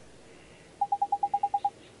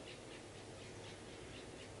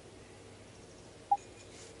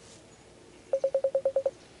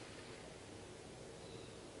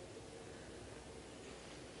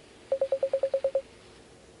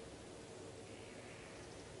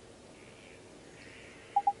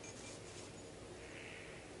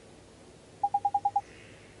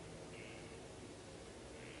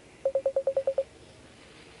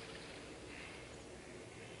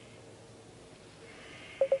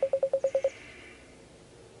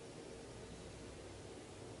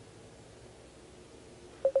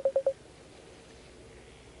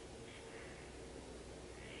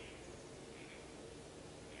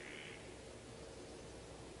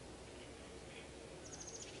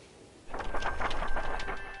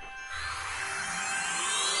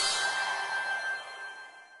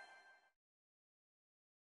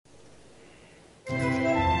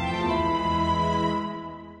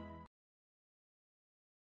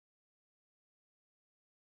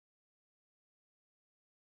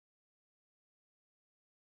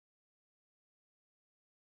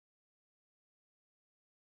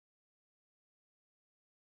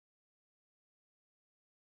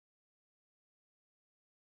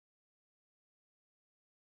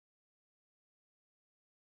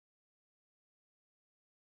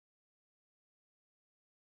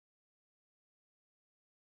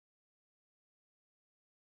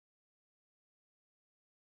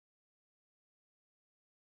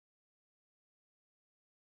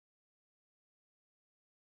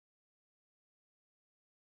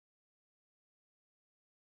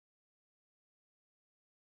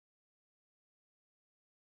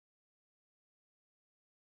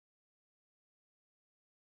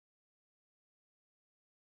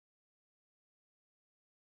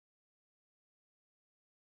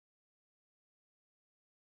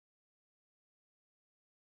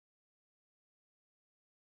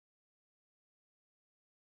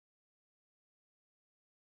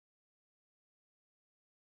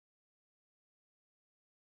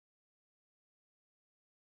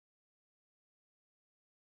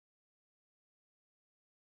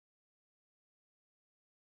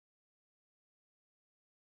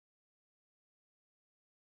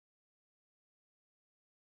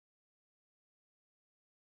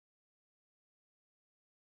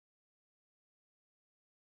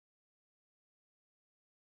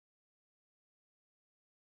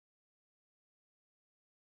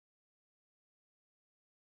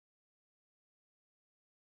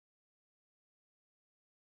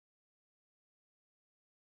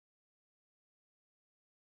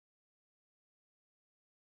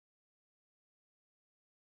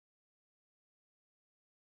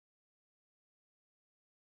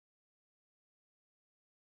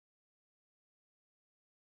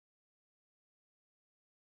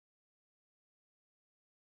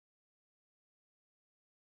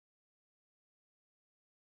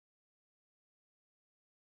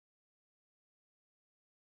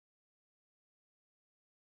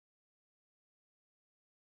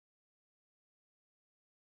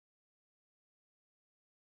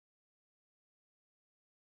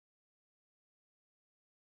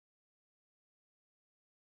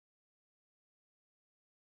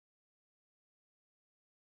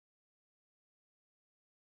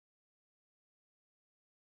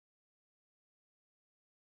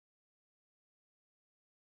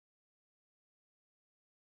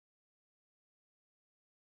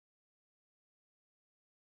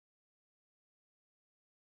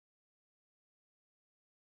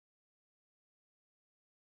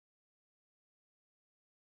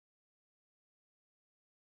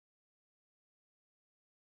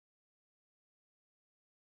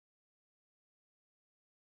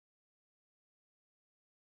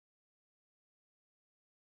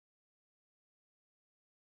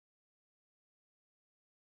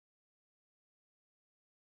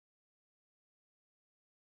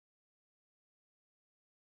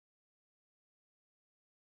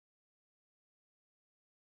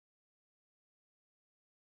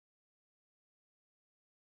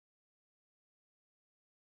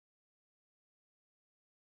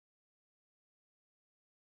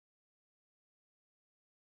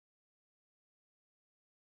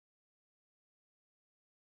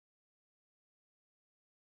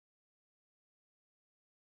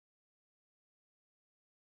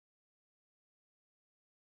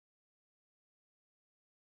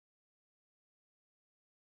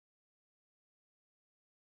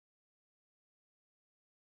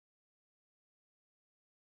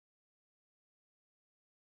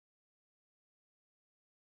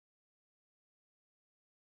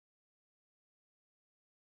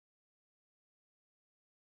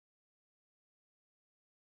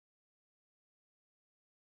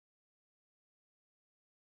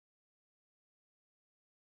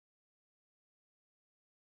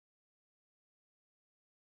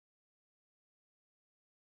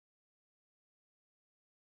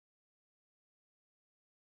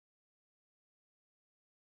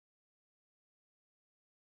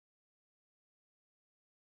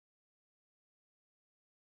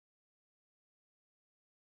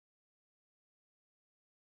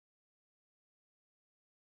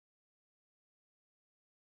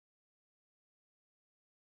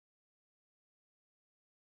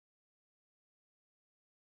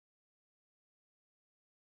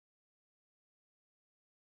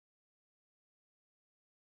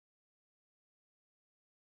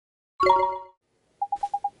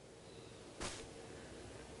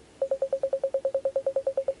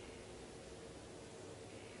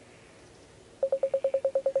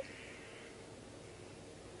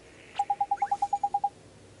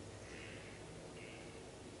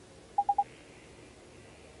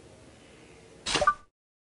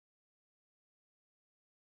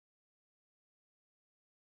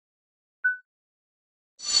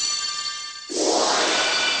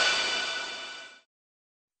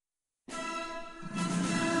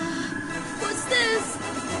 What's this?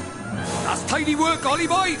 That's tidy work, Ollie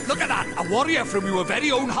boy. Look at that. A warrior from your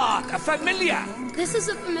very own heart. A familiar. This is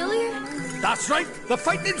a familiar? That's right. The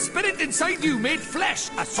fighting spirit inside you made flesh.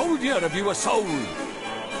 A soldier of your soul.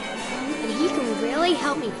 And he can really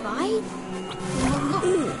help me fight?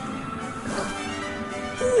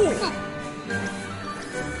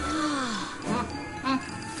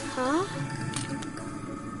 Huh?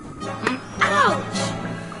 Ouch!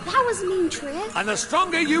 That was a mean trick. And the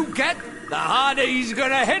stronger you get, the harder he's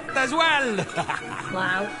gonna hit as well.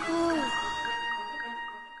 Wow.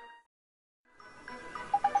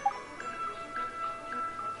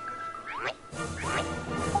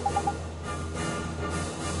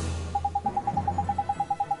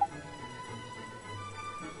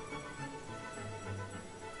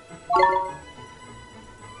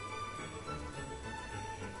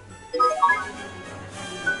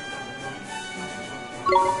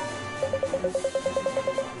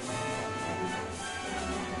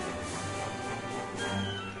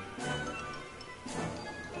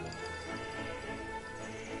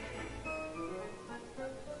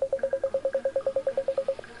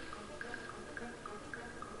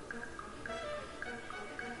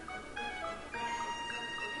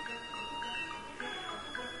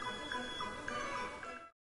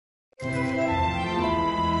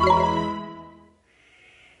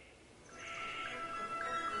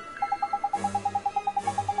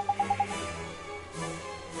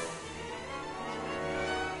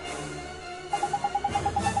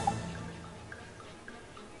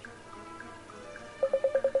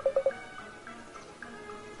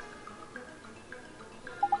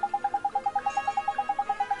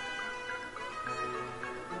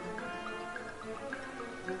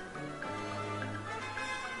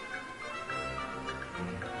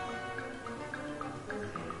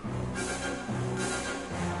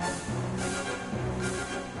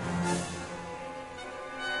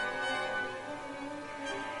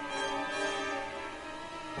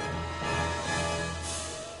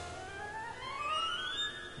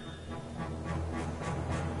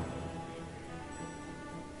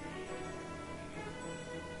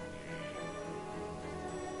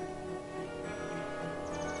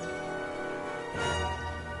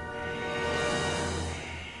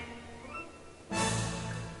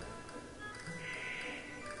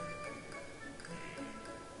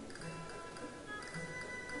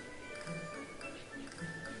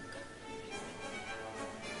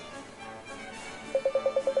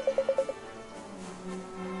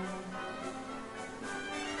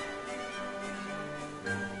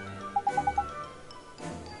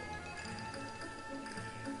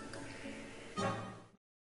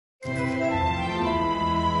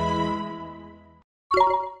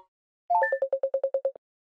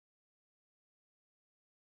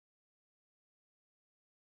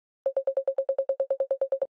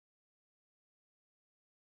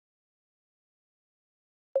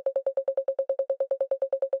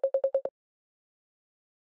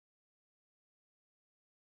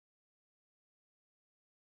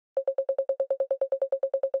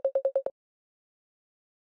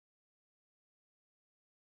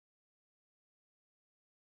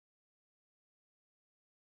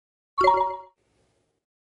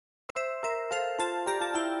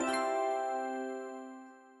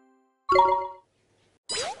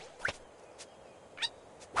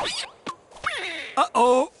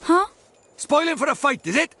 Uh-oh. Huh? Spoiling for a fight,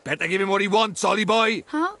 is it? Better give him what he wants, Ollie boy.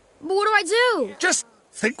 Huh? But what do I do? Just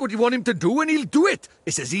think what you want him to do and he'll do it.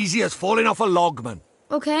 It's as easy as falling off a log, man.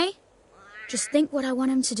 Okay. Just think what I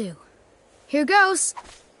want him to do. Here goes.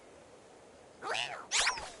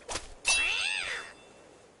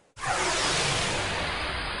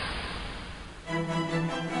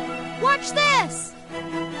 Watch this!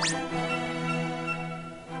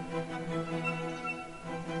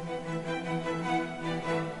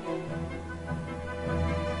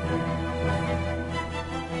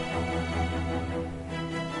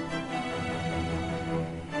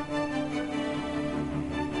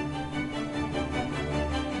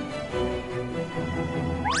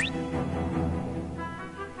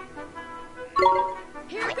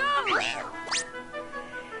 Here goes!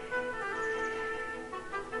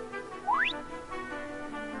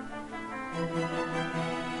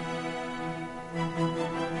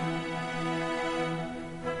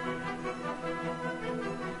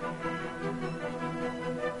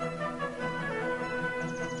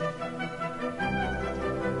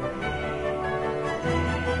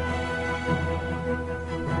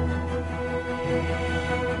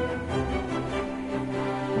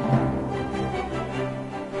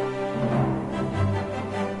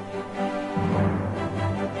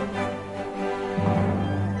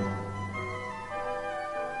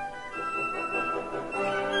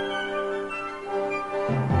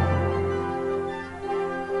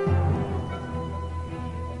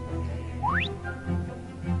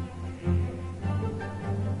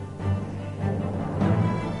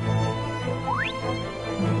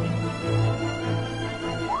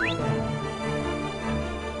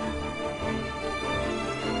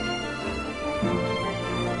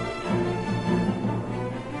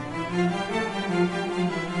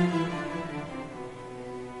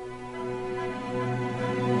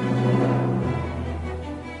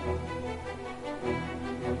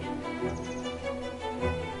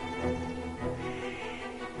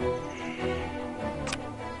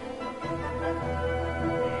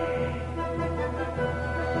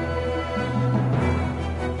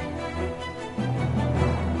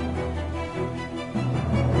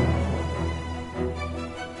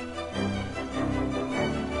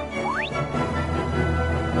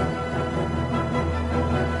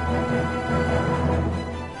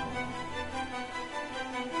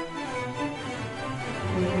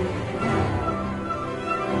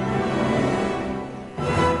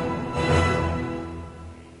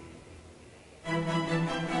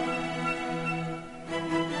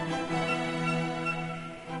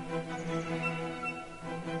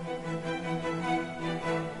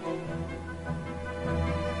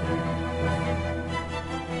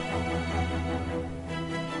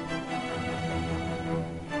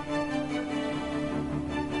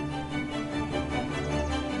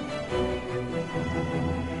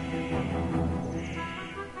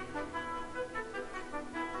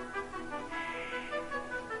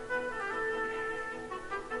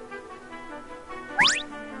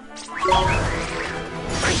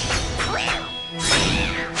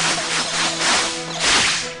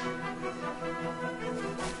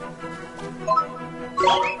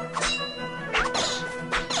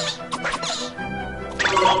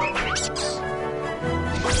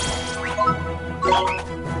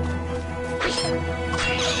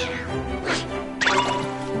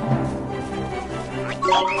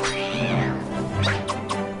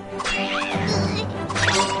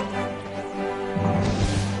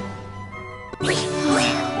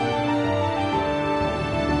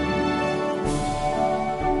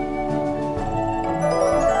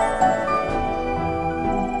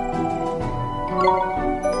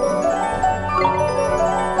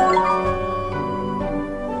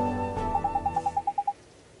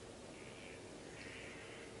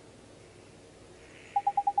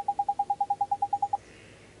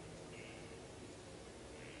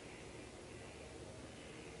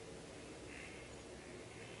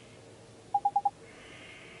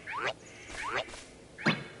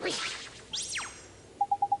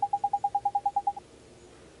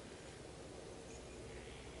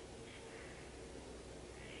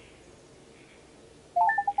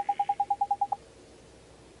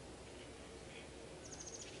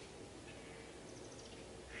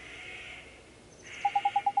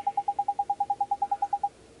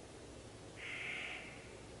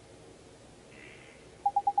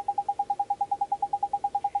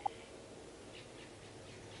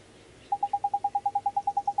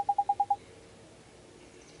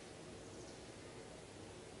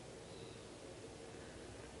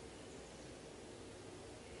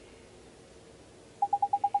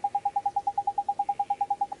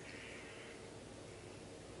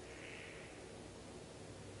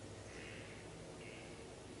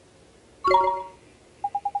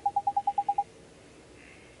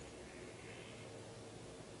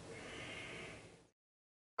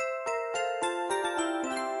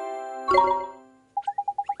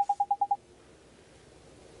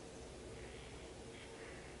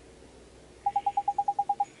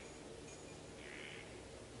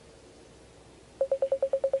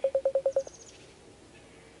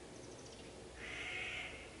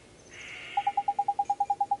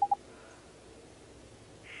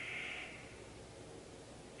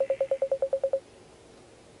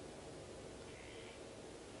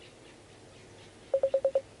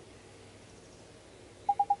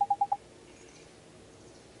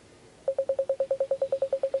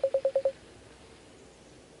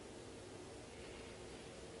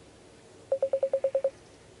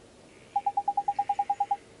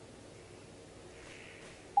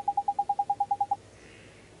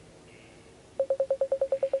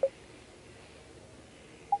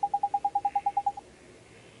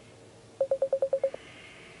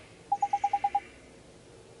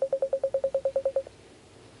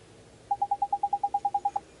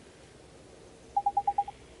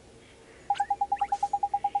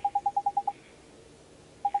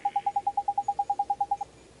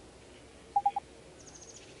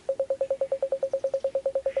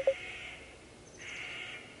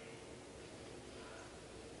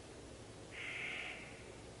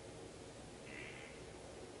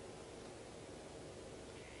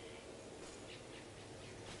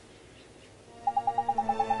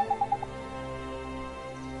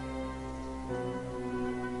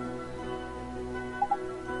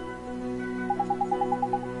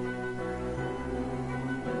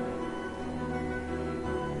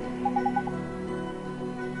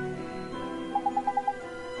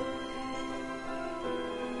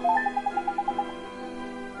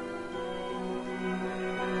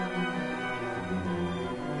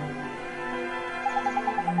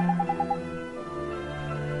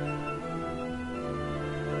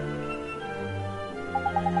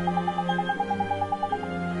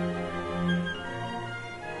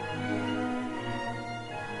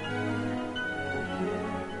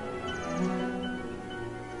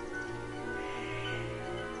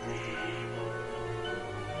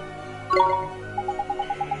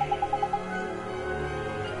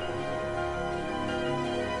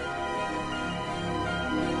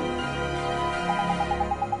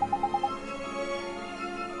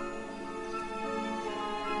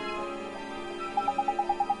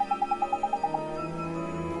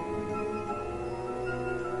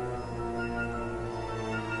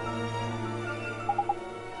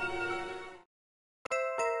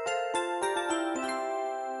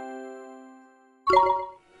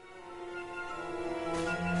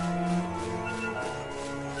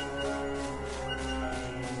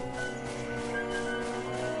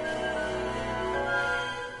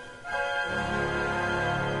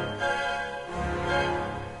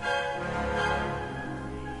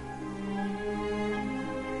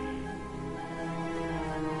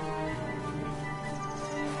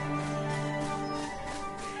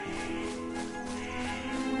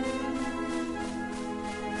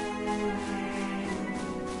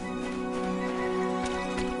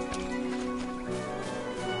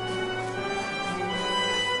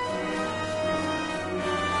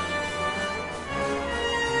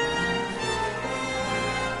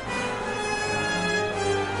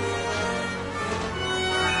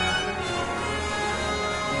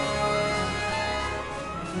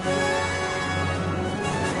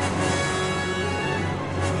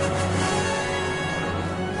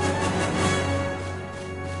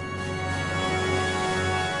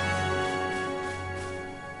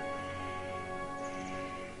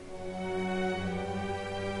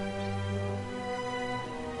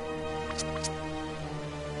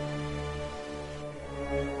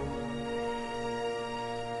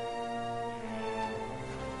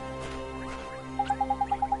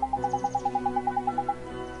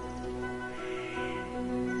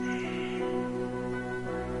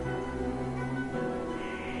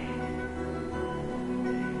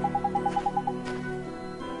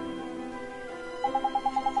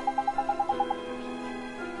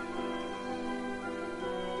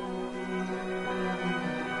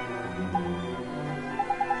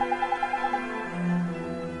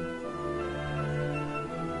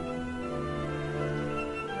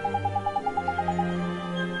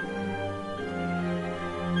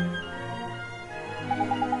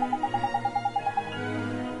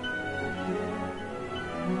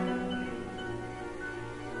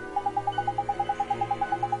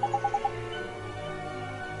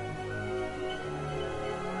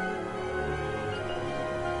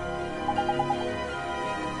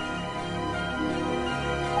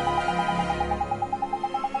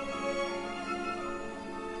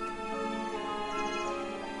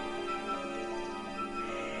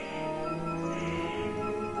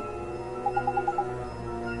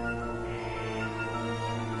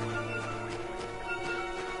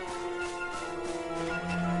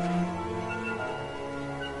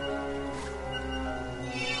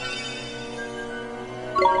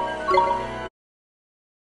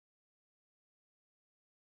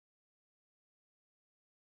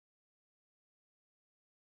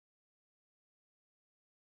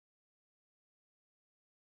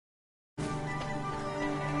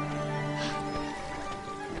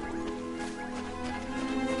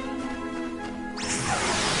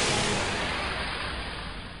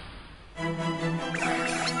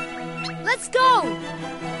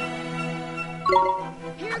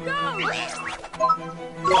 Here goes!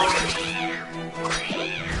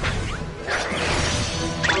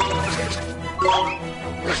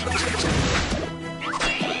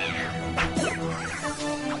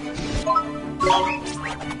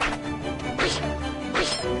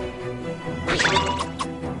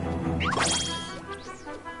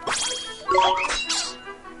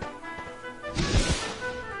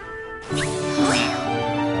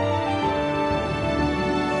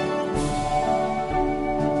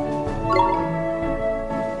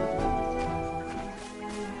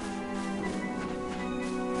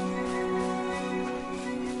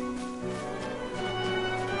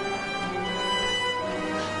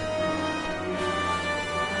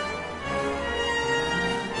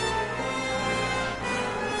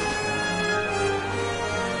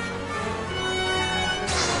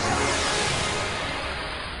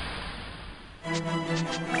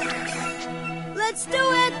 Let's do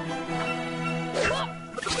it!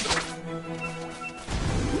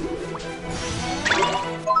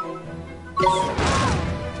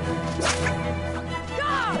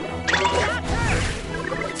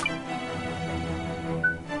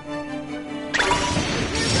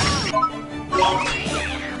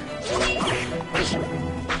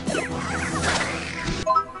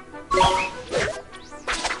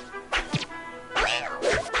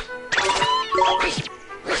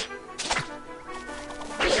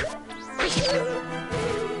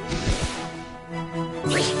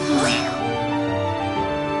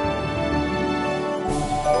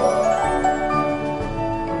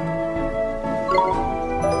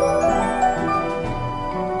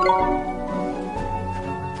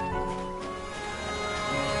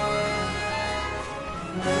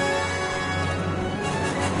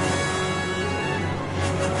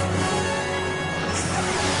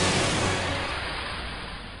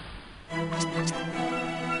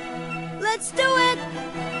 Let's do it!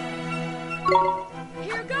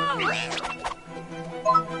 Here goes!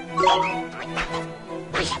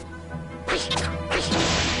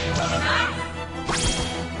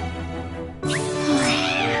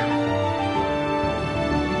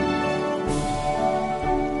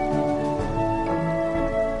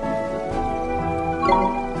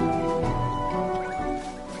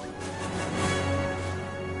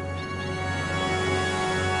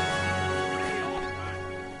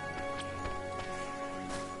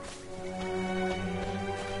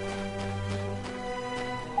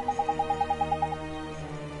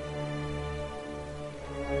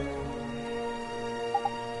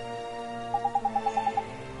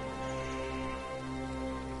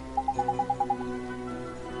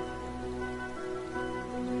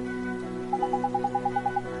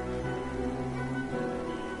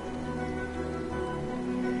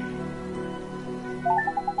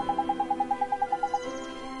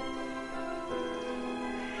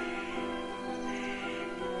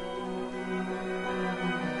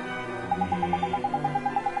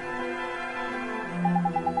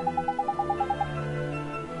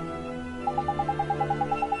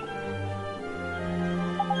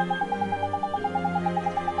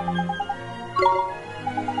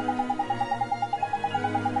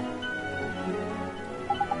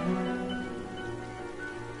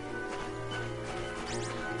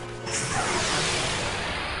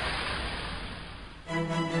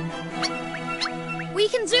 We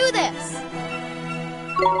can do this!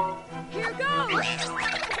 Here goes!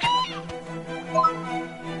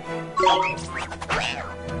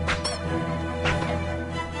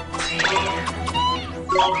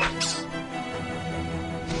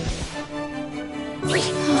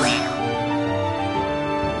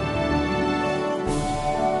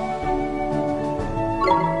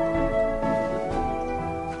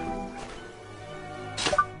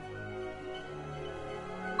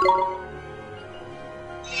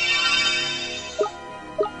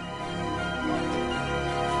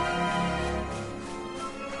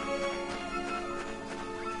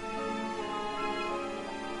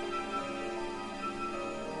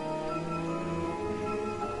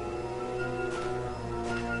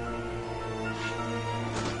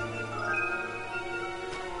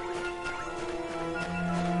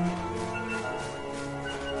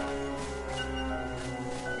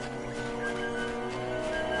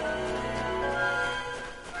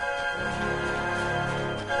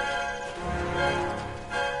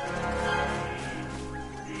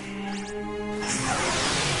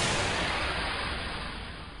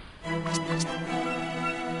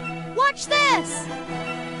 Watch this!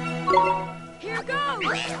 Here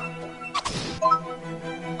goes!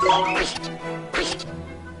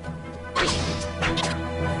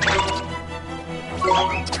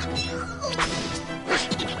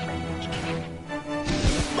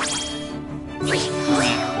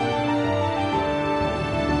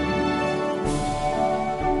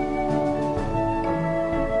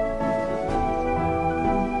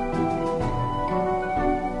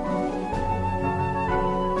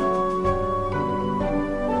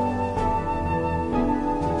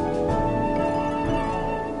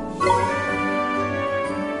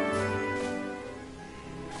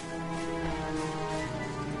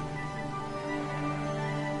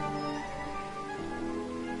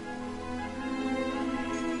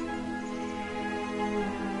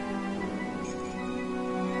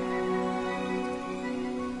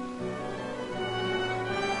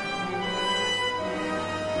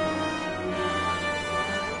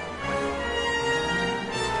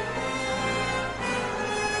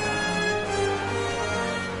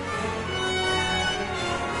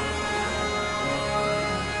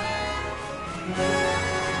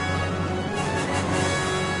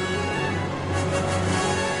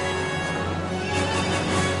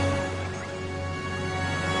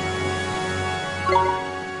 Come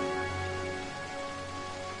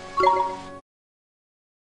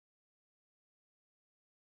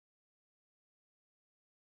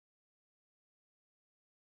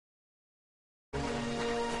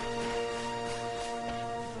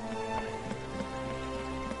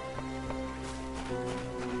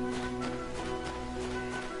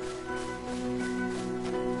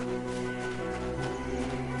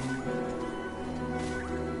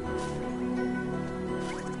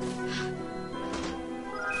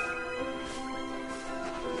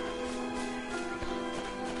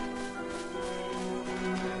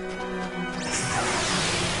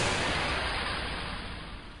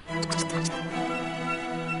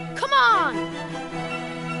on!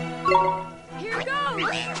 Here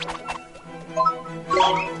goes!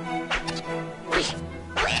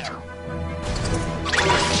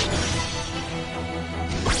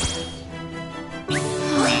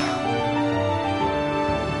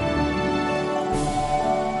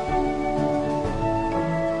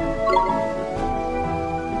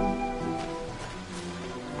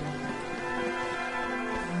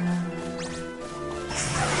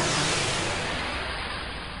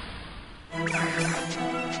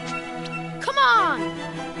 Come on!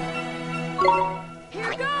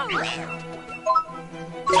 Here goes!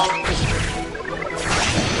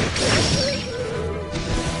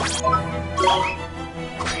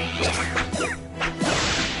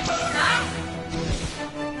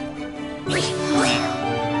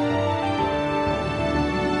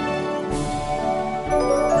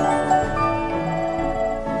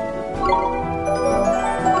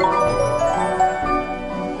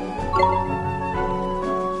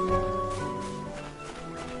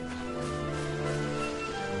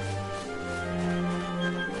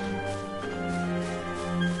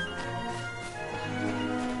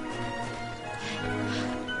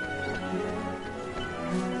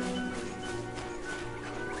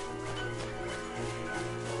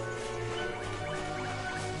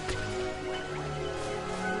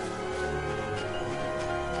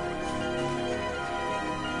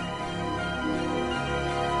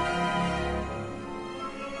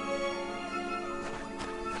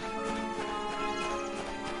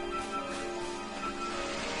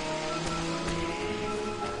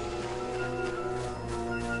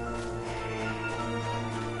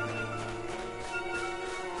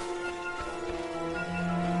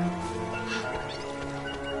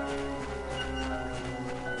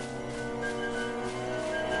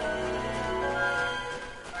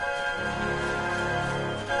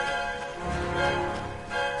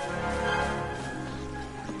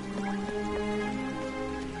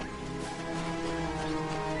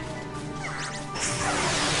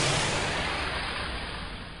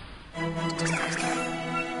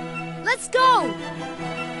 Let's go!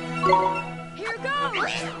 Here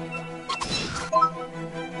goes!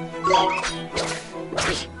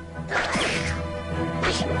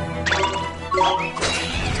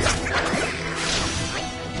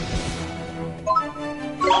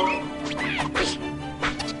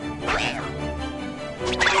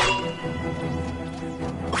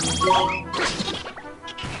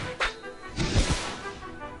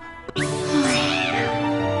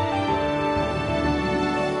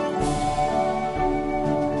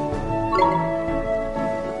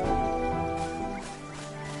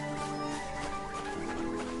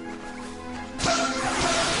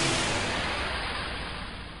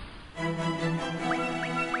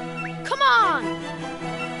 Come on!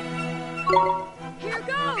 Here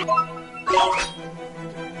goes!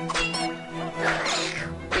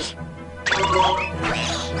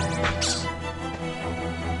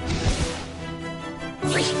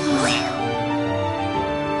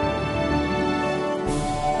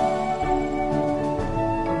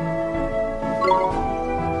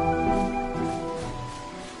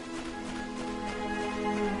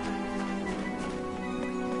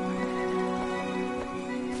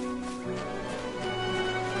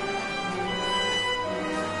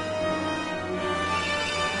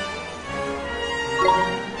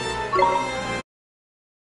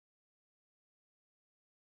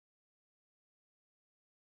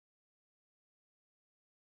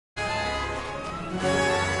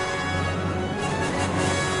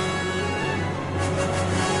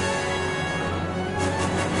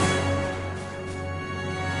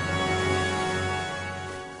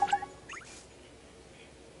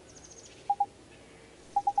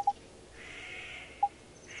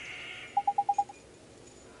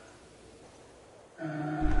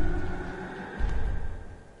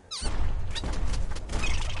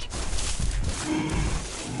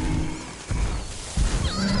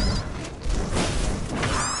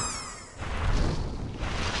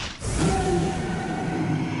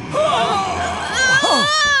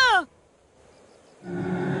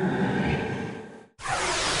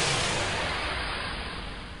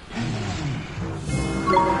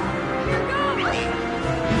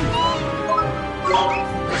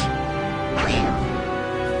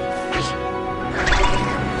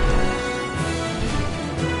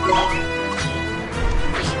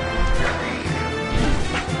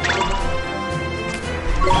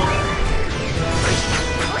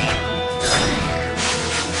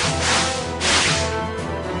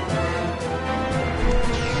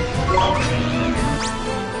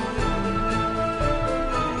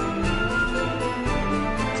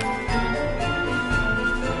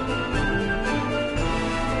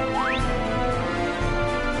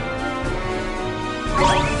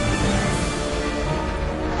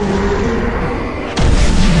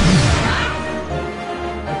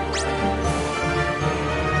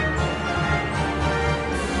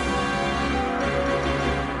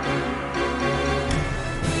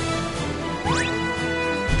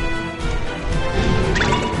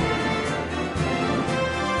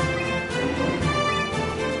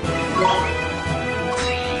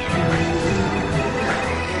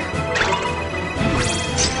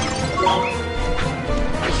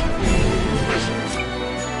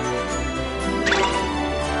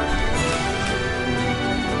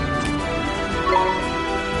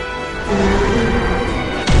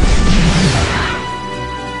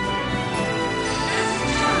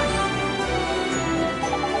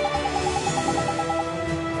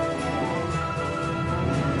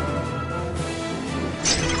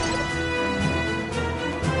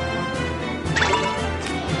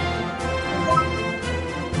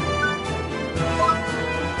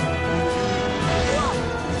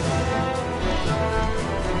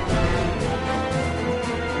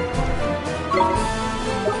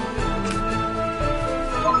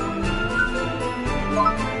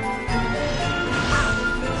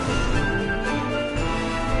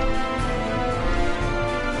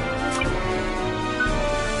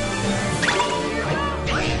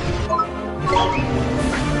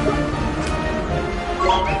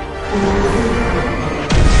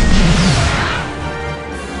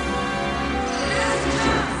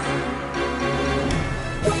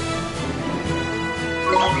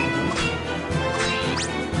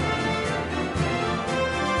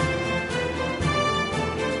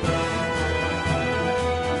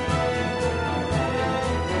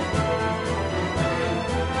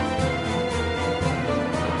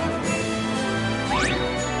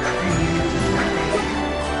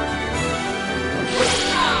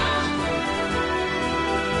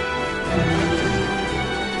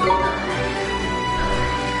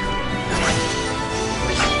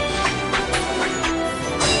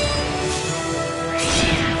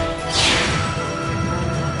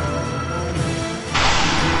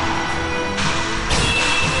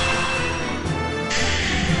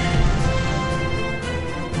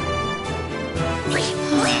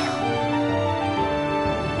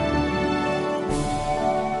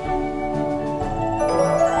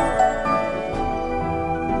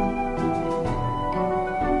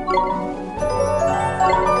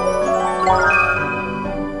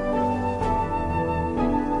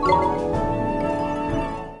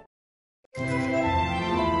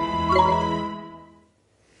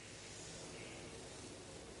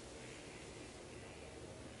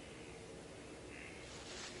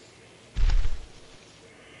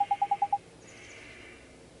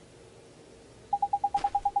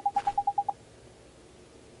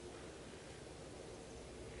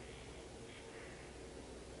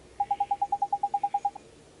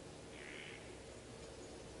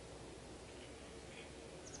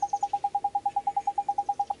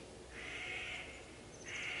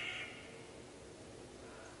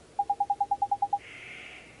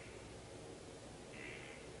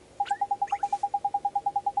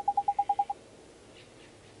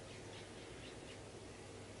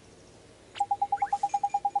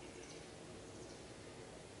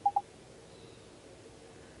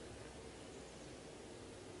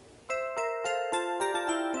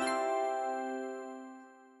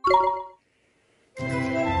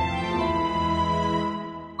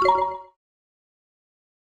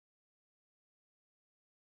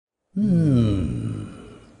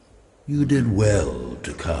 You did well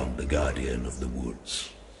to calm the Guardian of the Woods.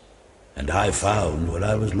 And I found what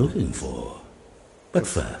I was looking for. But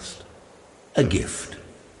first, a gift,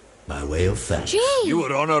 by way of thanks. Gee! You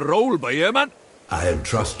were on a roll, by here, man. I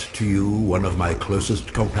entrust to you one of my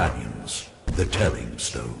closest companions, the Telling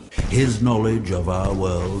Stone. His knowledge of our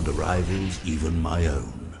world rivals even my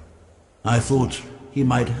own. I thought he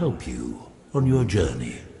might help you on your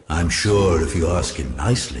journey. I'm sure if you ask him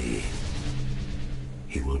nicely,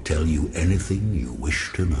 he will tell you anything you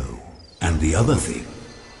wish to know. And the other thing,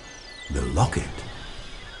 the locket.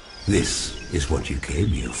 This is what you came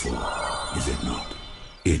here for, is it not?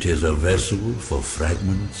 It is a vessel for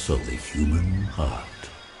fragments of the human heart.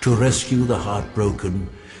 To rescue the heartbroken,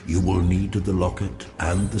 you will need the locket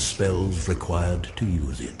and the spells required to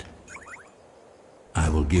use it. I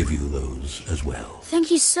will give you those as well.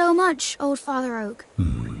 Thank you so much, Old Father Oak.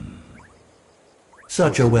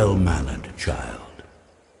 Such a well-mannered child.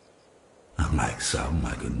 Unlike some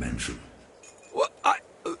I could mention. What?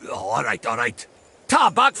 All right. Ta,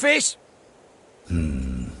 Backface!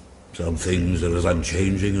 Some things are as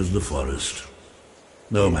unchanging as the forest.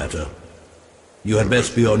 No matter. You had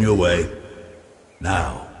best be on your way.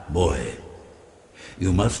 Now, boy,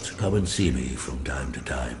 you must come and see me from time to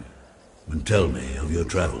time, and tell me of your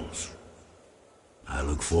travels. I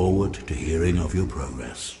look forward to hearing of your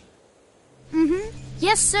progress.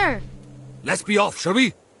 Yes, sir. Let's be off, shall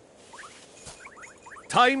we?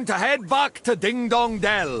 Time to head back to Ding Dong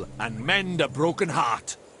Dell and mend a broken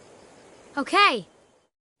heart. Okay.